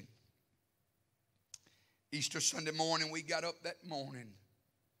clicking. Easter Sunday morning, we got up that morning.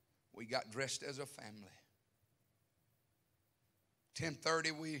 We got dressed as a family.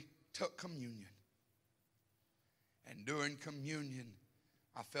 10:30, we took communion. And during communion,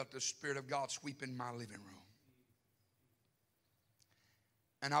 I felt the Spirit of God sweeping my living room.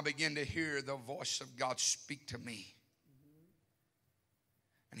 And I began to hear the voice of God speak to me.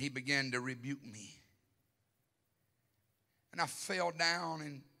 And he began to rebuke me. And I fell down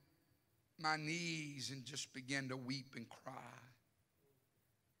on my knees and just began to weep and cry.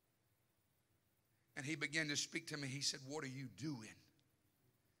 And he began to speak to me. He said, "What are you doing?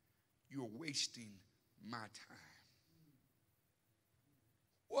 You're wasting my time.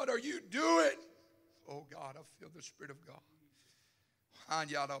 What are you doing?" Oh God, I feel the Spirit of God.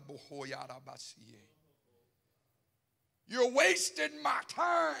 You're wasting my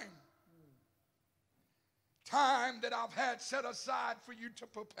time. Time that I've had set aside for you to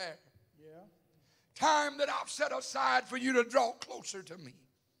prepare. Time that I've set aside for you to draw closer to me.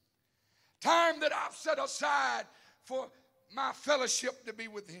 Time that I've set aside for my fellowship to be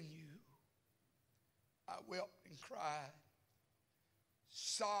within you. I wept and cried,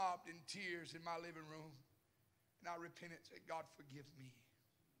 sobbed in tears in my living room, and I repented and said, "God, forgive me.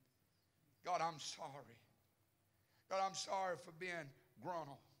 God, I'm sorry. God, I'm sorry for being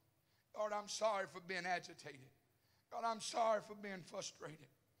gruntled. God, I'm sorry for being agitated. God, I'm sorry for being frustrated.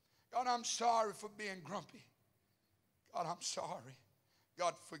 God, I'm sorry for being grumpy. God, I'm sorry.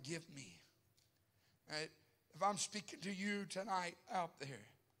 God, forgive me." If I'm speaking to you tonight out there,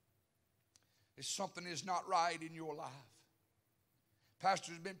 if something is not right in your life,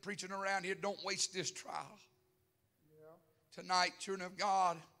 pastor's been preaching around here, don't waste this trial. Tonight, children of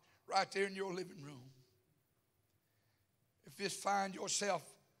God, right there in your living room, if you find yourself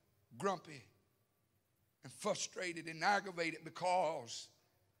grumpy and frustrated and aggravated because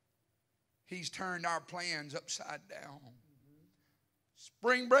he's turned our plans upside down.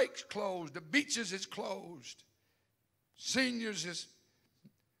 Spring break's closed. The beaches is closed. Seniors is,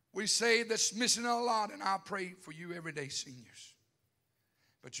 we say that's missing a lot, and I pray for you every day, seniors.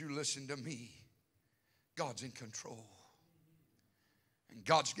 But you listen to me. God's in control. And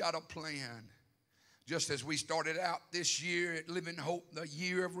God's got a plan. Just as we started out this year at Living Hope, the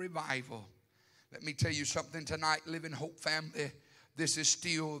year of revival. Let me tell you something tonight, Living Hope family. This is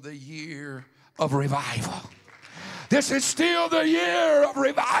still the year of revival. This is still the year of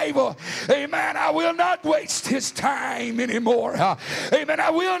revival. Amen. I will not waste his time anymore. Amen. I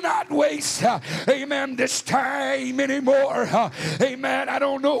will not waste, amen, this time anymore. Amen. I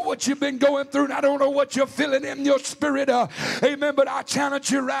don't know what you've been going through, and I don't know what you're feeling in your spirit. Amen. But I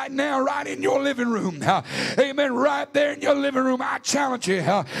challenge you right now, right in your living room. Amen. Right there in your living room, I challenge you.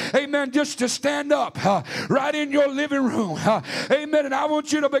 Amen. Just to stand up right in your living room. Amen. And I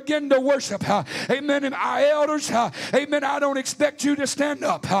want you to begin to worship. Amen. And our elders, amen, I don't expect you to stand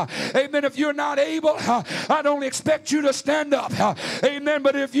up. Amen. If you're not able, I don't expect you to stand up. Amen.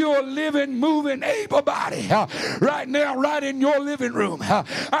 But if you're a living, moving, able body right now, right in your living room,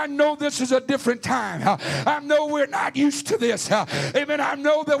 I know this is a different time. I know we're not used to this. Amen. I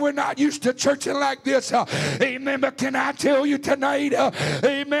know that we're not used to churching like this. Amen. But can I tell you tonight,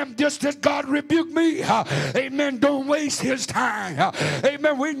 amen, just as God rebuked me, amen, don't waste his time.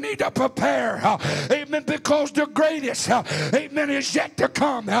 Amen. We need to prepare. Amen. Because the great greatest, amen, is yet to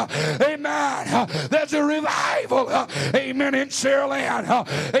come. Amen. There's a revival, amen, in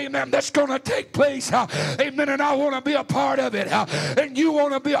Saraland, amen, that's going to take place. Amen. And I want to be a part of it. And you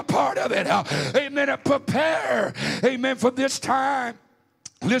want to be a part of it. Amen. And prepare, amen, for this time.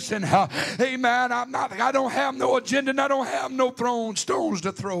 Listen, amen, I don't have no agenda, and I don't have no stones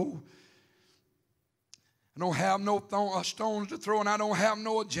to throw. I don't have no stones to throw, and I don't have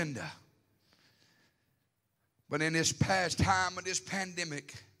no agenda. But in this past time of this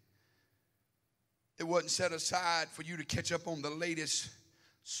pandemic, it wasn't set aside for you to catch up on the latest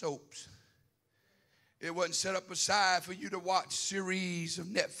soaps. It wasn't set up aside for you to watch series of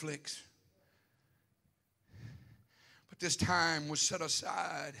Netflix. But this time was set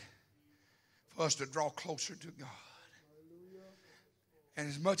aside for us to draw closer to God. And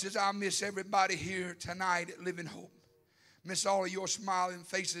as much as I miss everybody here tonight at Living Hope, miss all of your smiling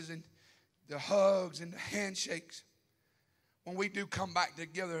faces and the hugs and the handshakes, when we do come back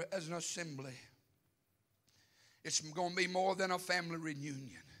together as an assembly, it's going to be more than a family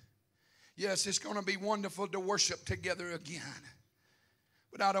reunion. Yes, it's going to be wonderful to worship together again.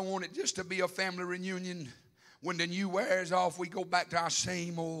 But I don't want it just to be a family reunion. When the new wears off, we go back to our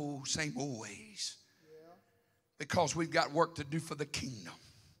same old ways. Because we've got work to do for the kingdom.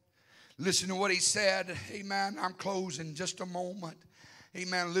 Listen to what he said. Amen. I'm closing just a moment.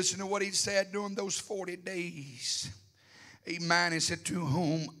 Amen. Listen to what he said during those 40 days. Amen. He said, to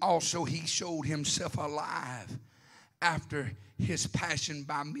whom also he showed himself alive after his passion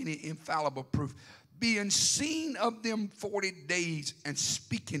by many infallible proof, being seen of them 40 days and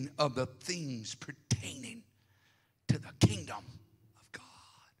speaking of the things pertaining to the kingdom of God.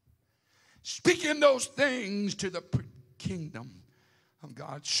 Speaking those things to the kingdom of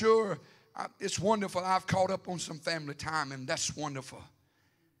God. Sure, it's wonderful. I've caught up on some family time, and that's wonderful.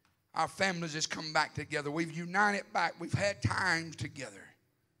 Our families has come back together. We've united back. We've had times together.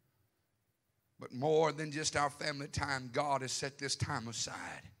 But more than just our family time, God has set this time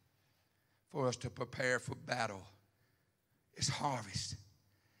aside for us to prepare for battle. It's harvest.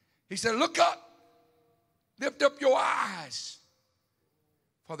 He said, look up. Lift up your eyes.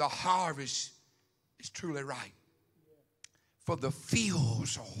 For the harvest is truly ripe. For the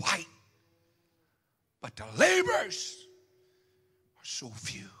fields are white. But the laborers are so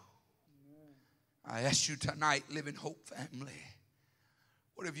few. I ask you tonight, Living Hope family,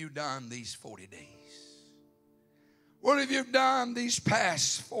 what have you done these 40 days? What have you done these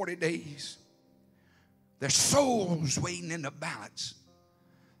past 40 days? There's souls waiting in the balance.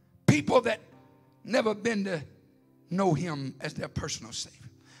 People that never been to know him as their personal Savior.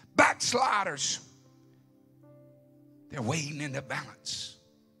 Backsliders, they're waiting in the balance.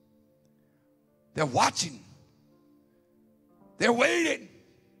 They're watching. They're waiting.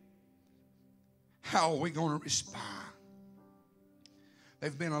 How are we going to respond?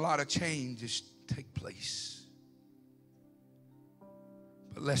 There's been a lot of changes take place.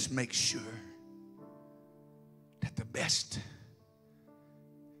 But let's make sure that the best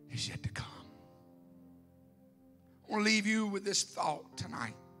is yet to come. I want to leave you with this thought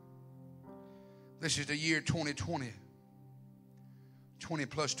tonight. This is the year 2020. 20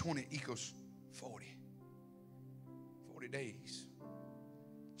 plus 20 equals 40. 40 days.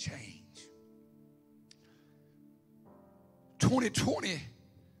 Change. 2020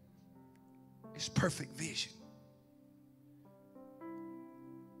 is perfect vision.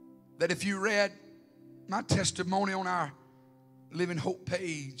 That if you read my testimony on our Living Hope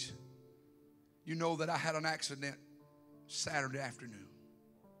page, you know that I had an accident Saturday afternoon.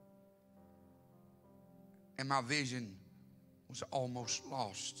 And my vision was almost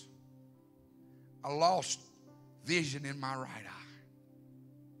lost. I lost vision in my right eye.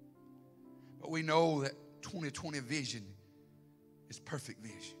 But we know that 2020 vision is perfect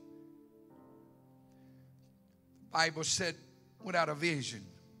vision. The Bible said, without a vision,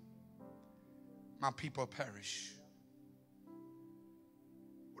 my people perish.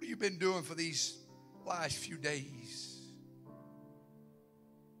 What have you been doing for these last few days?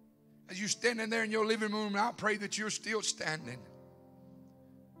 As you're standing there in your living room, I pray that you're still standing.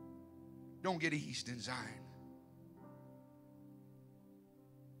 Don't get eased in Zion.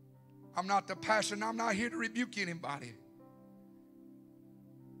 I'm not the pastor, and I'm not here to rebuke anybody.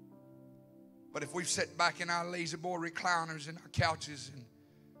 But if we've sat back in our lazy boy recliners and our couches and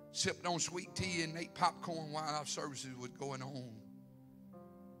sipped on sweet tea and ate popcorn while our services was going on,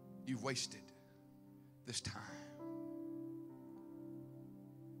 you've wasted this time.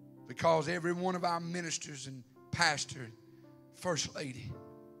 Because every one of our ministers and pastor, first lady,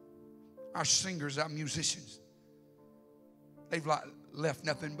 our singers, our musicians, they've left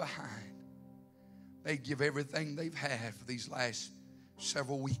nothing behind They give everything they've had for these last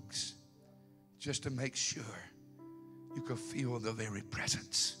several weeks just to make sure you could feel the very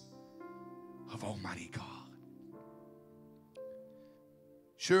presence of Almighty God.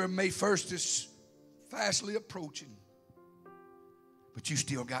 Sure, May 1st is fastly approaching, but you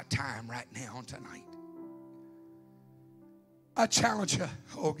still got time right now tonight. I challenge you,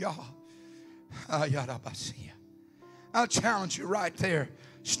 oh God. I challenge you right there,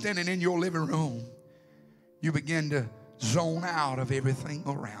 standing in your living room. You begin to zone out of everything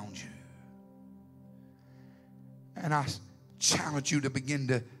around you. And I challenge you to begin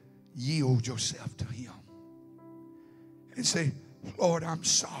to yield yourself to Him. And say, Lord, I'm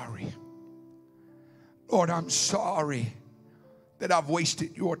sorry. Lord, I'm sorry that I've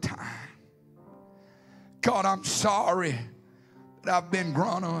wasted your time. God, I'm sorry that I've been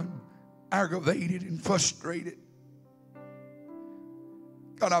grown on, aggravated and frustrated.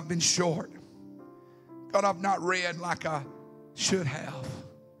 God, I've been short. God, I've not read like I should have.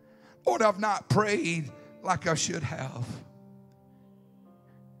 Lord, I've not prayed like I should have.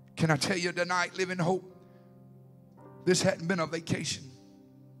 Can I tell you tonight, Living Hope, this hadn't been a vacation,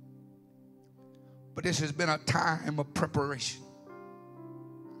 but this has been a time of preparation.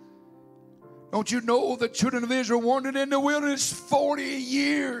 Don't you know the children of Israel wandered in the wilderness 40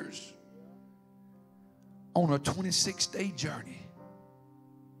 years on a 26-day journey?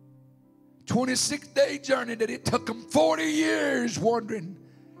 26-day journey that it took them 40 years wandering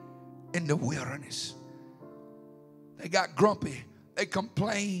in the wilderness. They got grumpy. They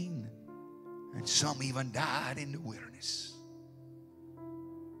complained. And some even died in the wilderness.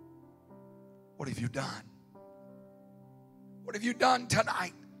 What have you done? What have you done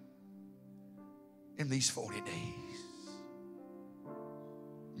tonight in these 40 days?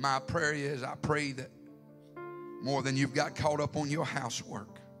 My prayer is, I pray that more than you've got caught up on your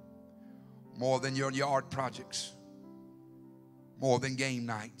housework, more than your yard projects, more than game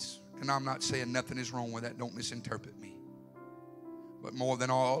nights. And I'm not saying nothing is wrong with that. Don't misinterpret me. But more than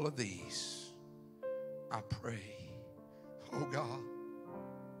all of these, I pray, oh God,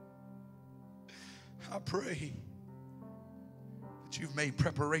 I pray that you've made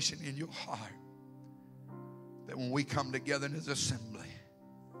preparation in your heart, that when we come together in this assembly,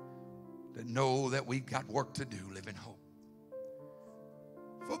 to know that we've got work to do, Living Hope.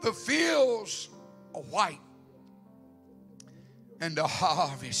 For the fields are white and the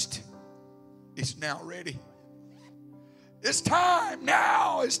harvest is now ready. It's time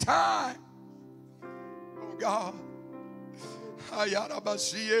now. It's time. Oh God.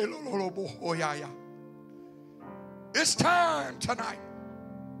 It's time tonight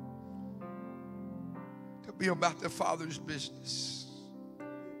to be about the Father's business.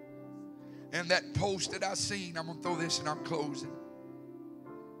 And that post that I seen, I'm going to throw this and I'm closing.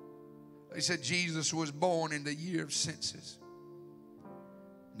 They said Jesus was born in the year of census.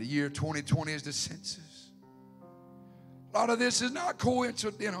 The year 2020 is the census. A lot of this is not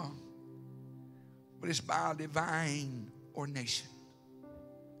coincidental, but it's by divine ordination.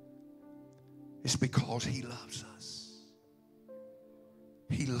 It's because He loves us.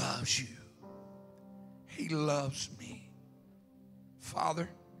 He loves you. He loves me. Father,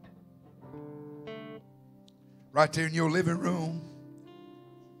 right there in your living room,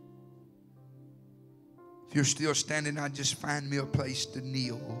 if you're still standing, I just find me a place to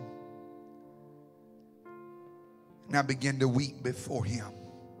kneel. And I begin to weep before Him.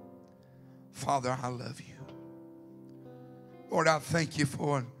 Father, I love you. Lord, I thank you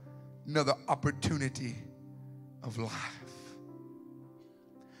for another opportunity of life.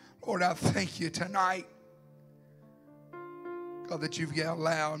 Lord, I thank you tonight, God, that you've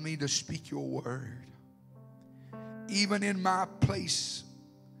allowed me to speak your word. Even in my place,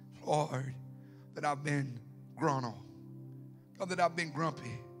 Lord, that I've been gruntled. God, that I've been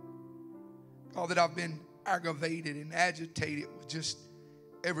grumpy. God, that I've been aggravated and agitated with just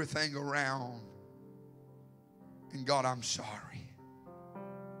everything around. And God, I'm sorry.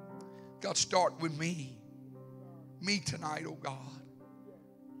 God, start with me. Me tonight, oh God.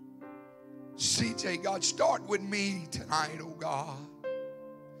 CJ, God, start with me tonight, oh God.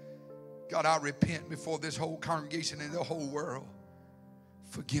 God, I repent before this whole congregation and the whole world.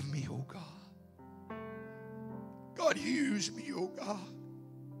 Forgive me, oh God. God, use me, oh God.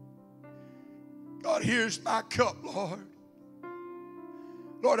 God, here's my cup, Lord.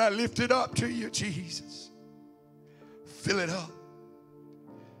 Lord, I lift it up to you, Jesus. Fill it up.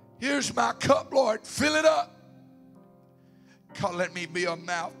 Here's my cup, Lord. Fill it up. God, let me be a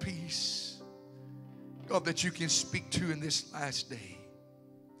mouthpiece, God, that you can speak to in this last day.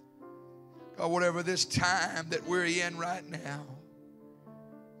 God, whatever this time that we're in right now,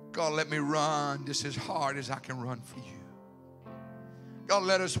 God, let me run just as hard as I can run for you. God,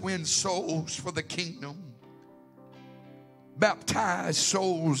 let us win souls for the kingdom. Baptize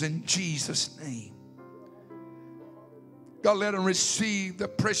souls in Jesus' name. God, let them receive the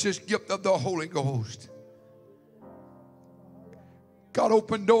precious gift of the Holy Ghost. God,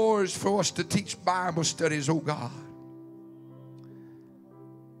 open doors for us to teach Bible studies, oh God.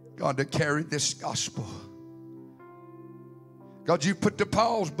 God, to carry this gospel. God, you put the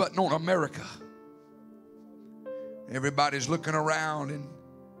pause button on America. Everybody's looking around and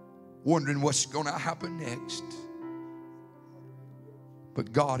wondering what's going to happen next.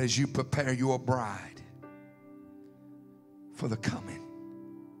 But God, as you prepare your bride for the coming,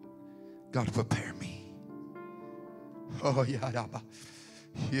 God, prepare me. Oh, yeah.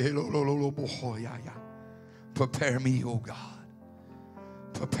 Prepare me, oh God.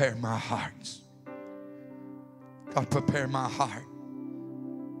 Prepare my hearts. God, prepare my heart.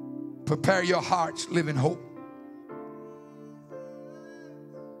 Prepare your hearts, Living Hope.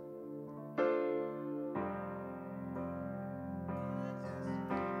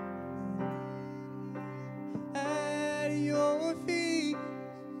 At your feet,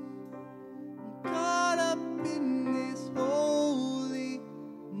 caught up in this holy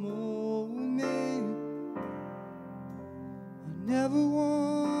moment. I never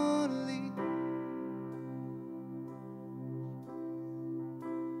want to leave.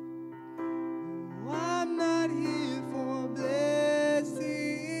 Oh, I'm not here for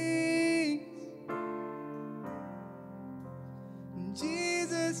blessings.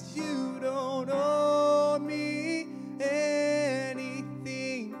 Jesus, you don't owe me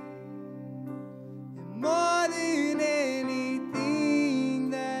anything. And more than anything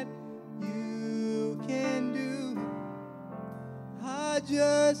that you can do, I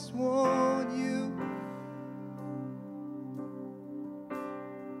just want you.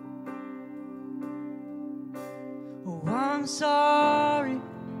 Oh, I'm sorry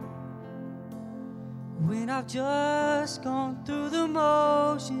when I've just gone through the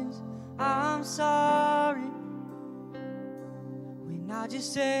motions. I'm sorry when I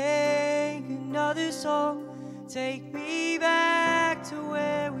just sang another song. Take me back to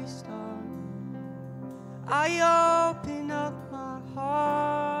where we started. I open up my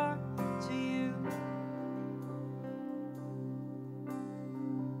heart to you.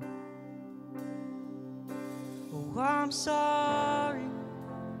 Oh, I'm sorry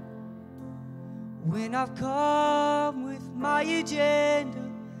when I've come with my agenda.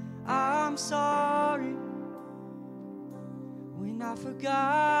 I'm sorry when I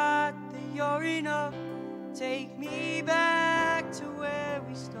forgot that you're enough. Take me back to where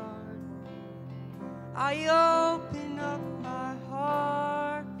we started. I open up my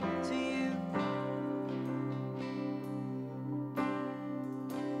heart to you.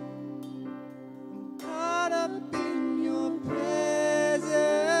 Caught up in your presence,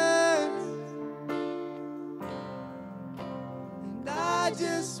 and I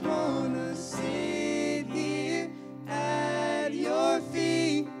just wanna sit here at your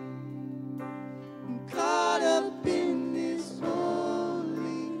feet. I'm caught up in this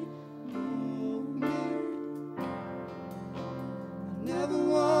holy moment. I never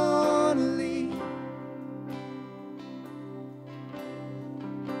wanna leave.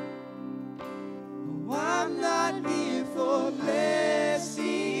 Oh, I'm not here for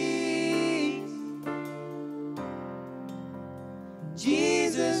blessings.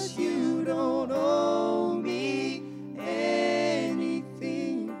 Jesus, you don't owe me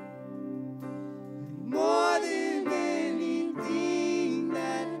anything. More than anything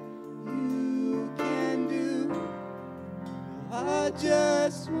that you can do, I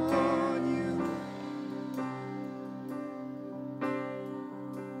just want you.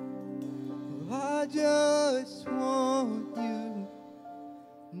 I just want you.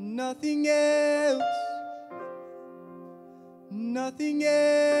 Nothing else. Nothing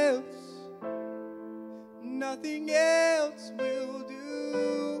else. Nothing else will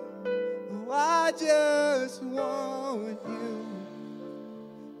do. Oh, I just want you.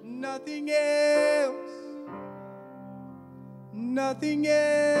 Nothing else. Nothing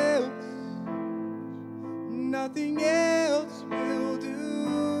else. Nothing else will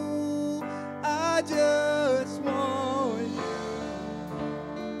do. I just want you.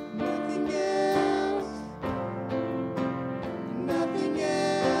 Nothing else. Nothing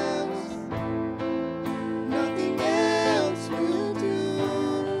else. Nothing else will do.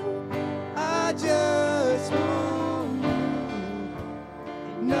 I just want you.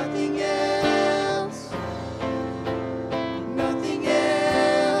 Nothing else. Nothing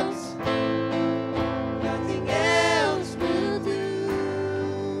else. Nothing else will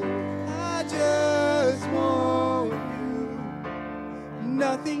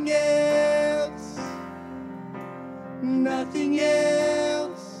Nothing else, nothing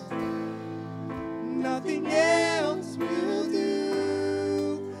else, nothing else will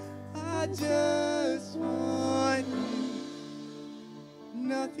do. I just want you.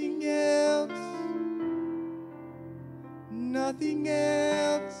 Nothing else, nothing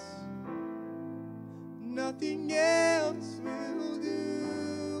else, nothing else will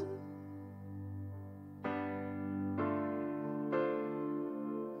do.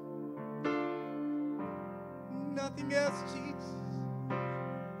 Nothing else, Jesus.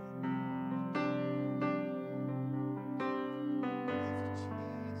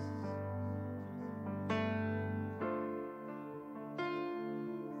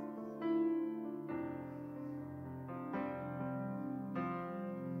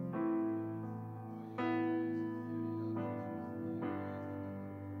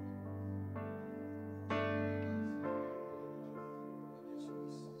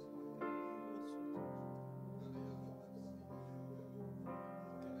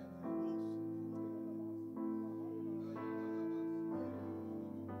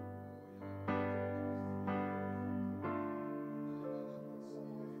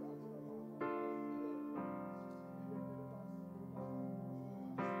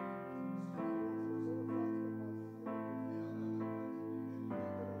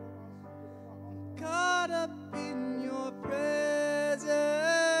 Caught up in your presence,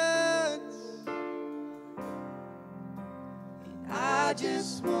 and I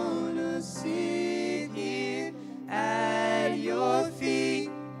just wanna sit here at your feet.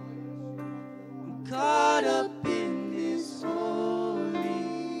 I'm caught up in this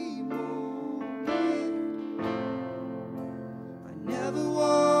holy moment. I never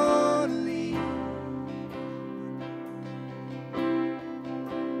wanna leave.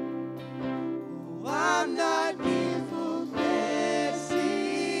 I'm not here for blessings.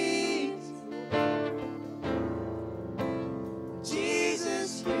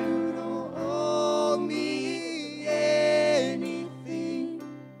 Jesus, you don't owe me anything.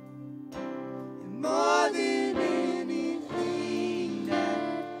 And more than anything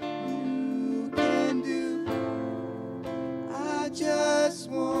that you can do, I just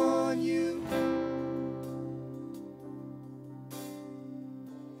want you.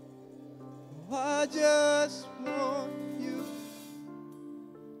 I just want you.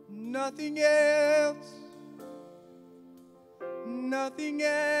 Nothing else, nothing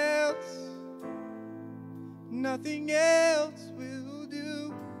else, nothing else will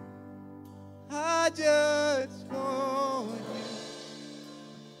do. I just want you.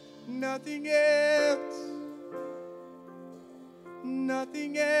 Nothing else,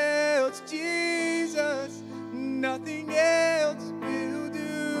 nothing else, Jesus, nothing else will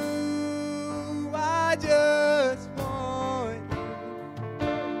do. I just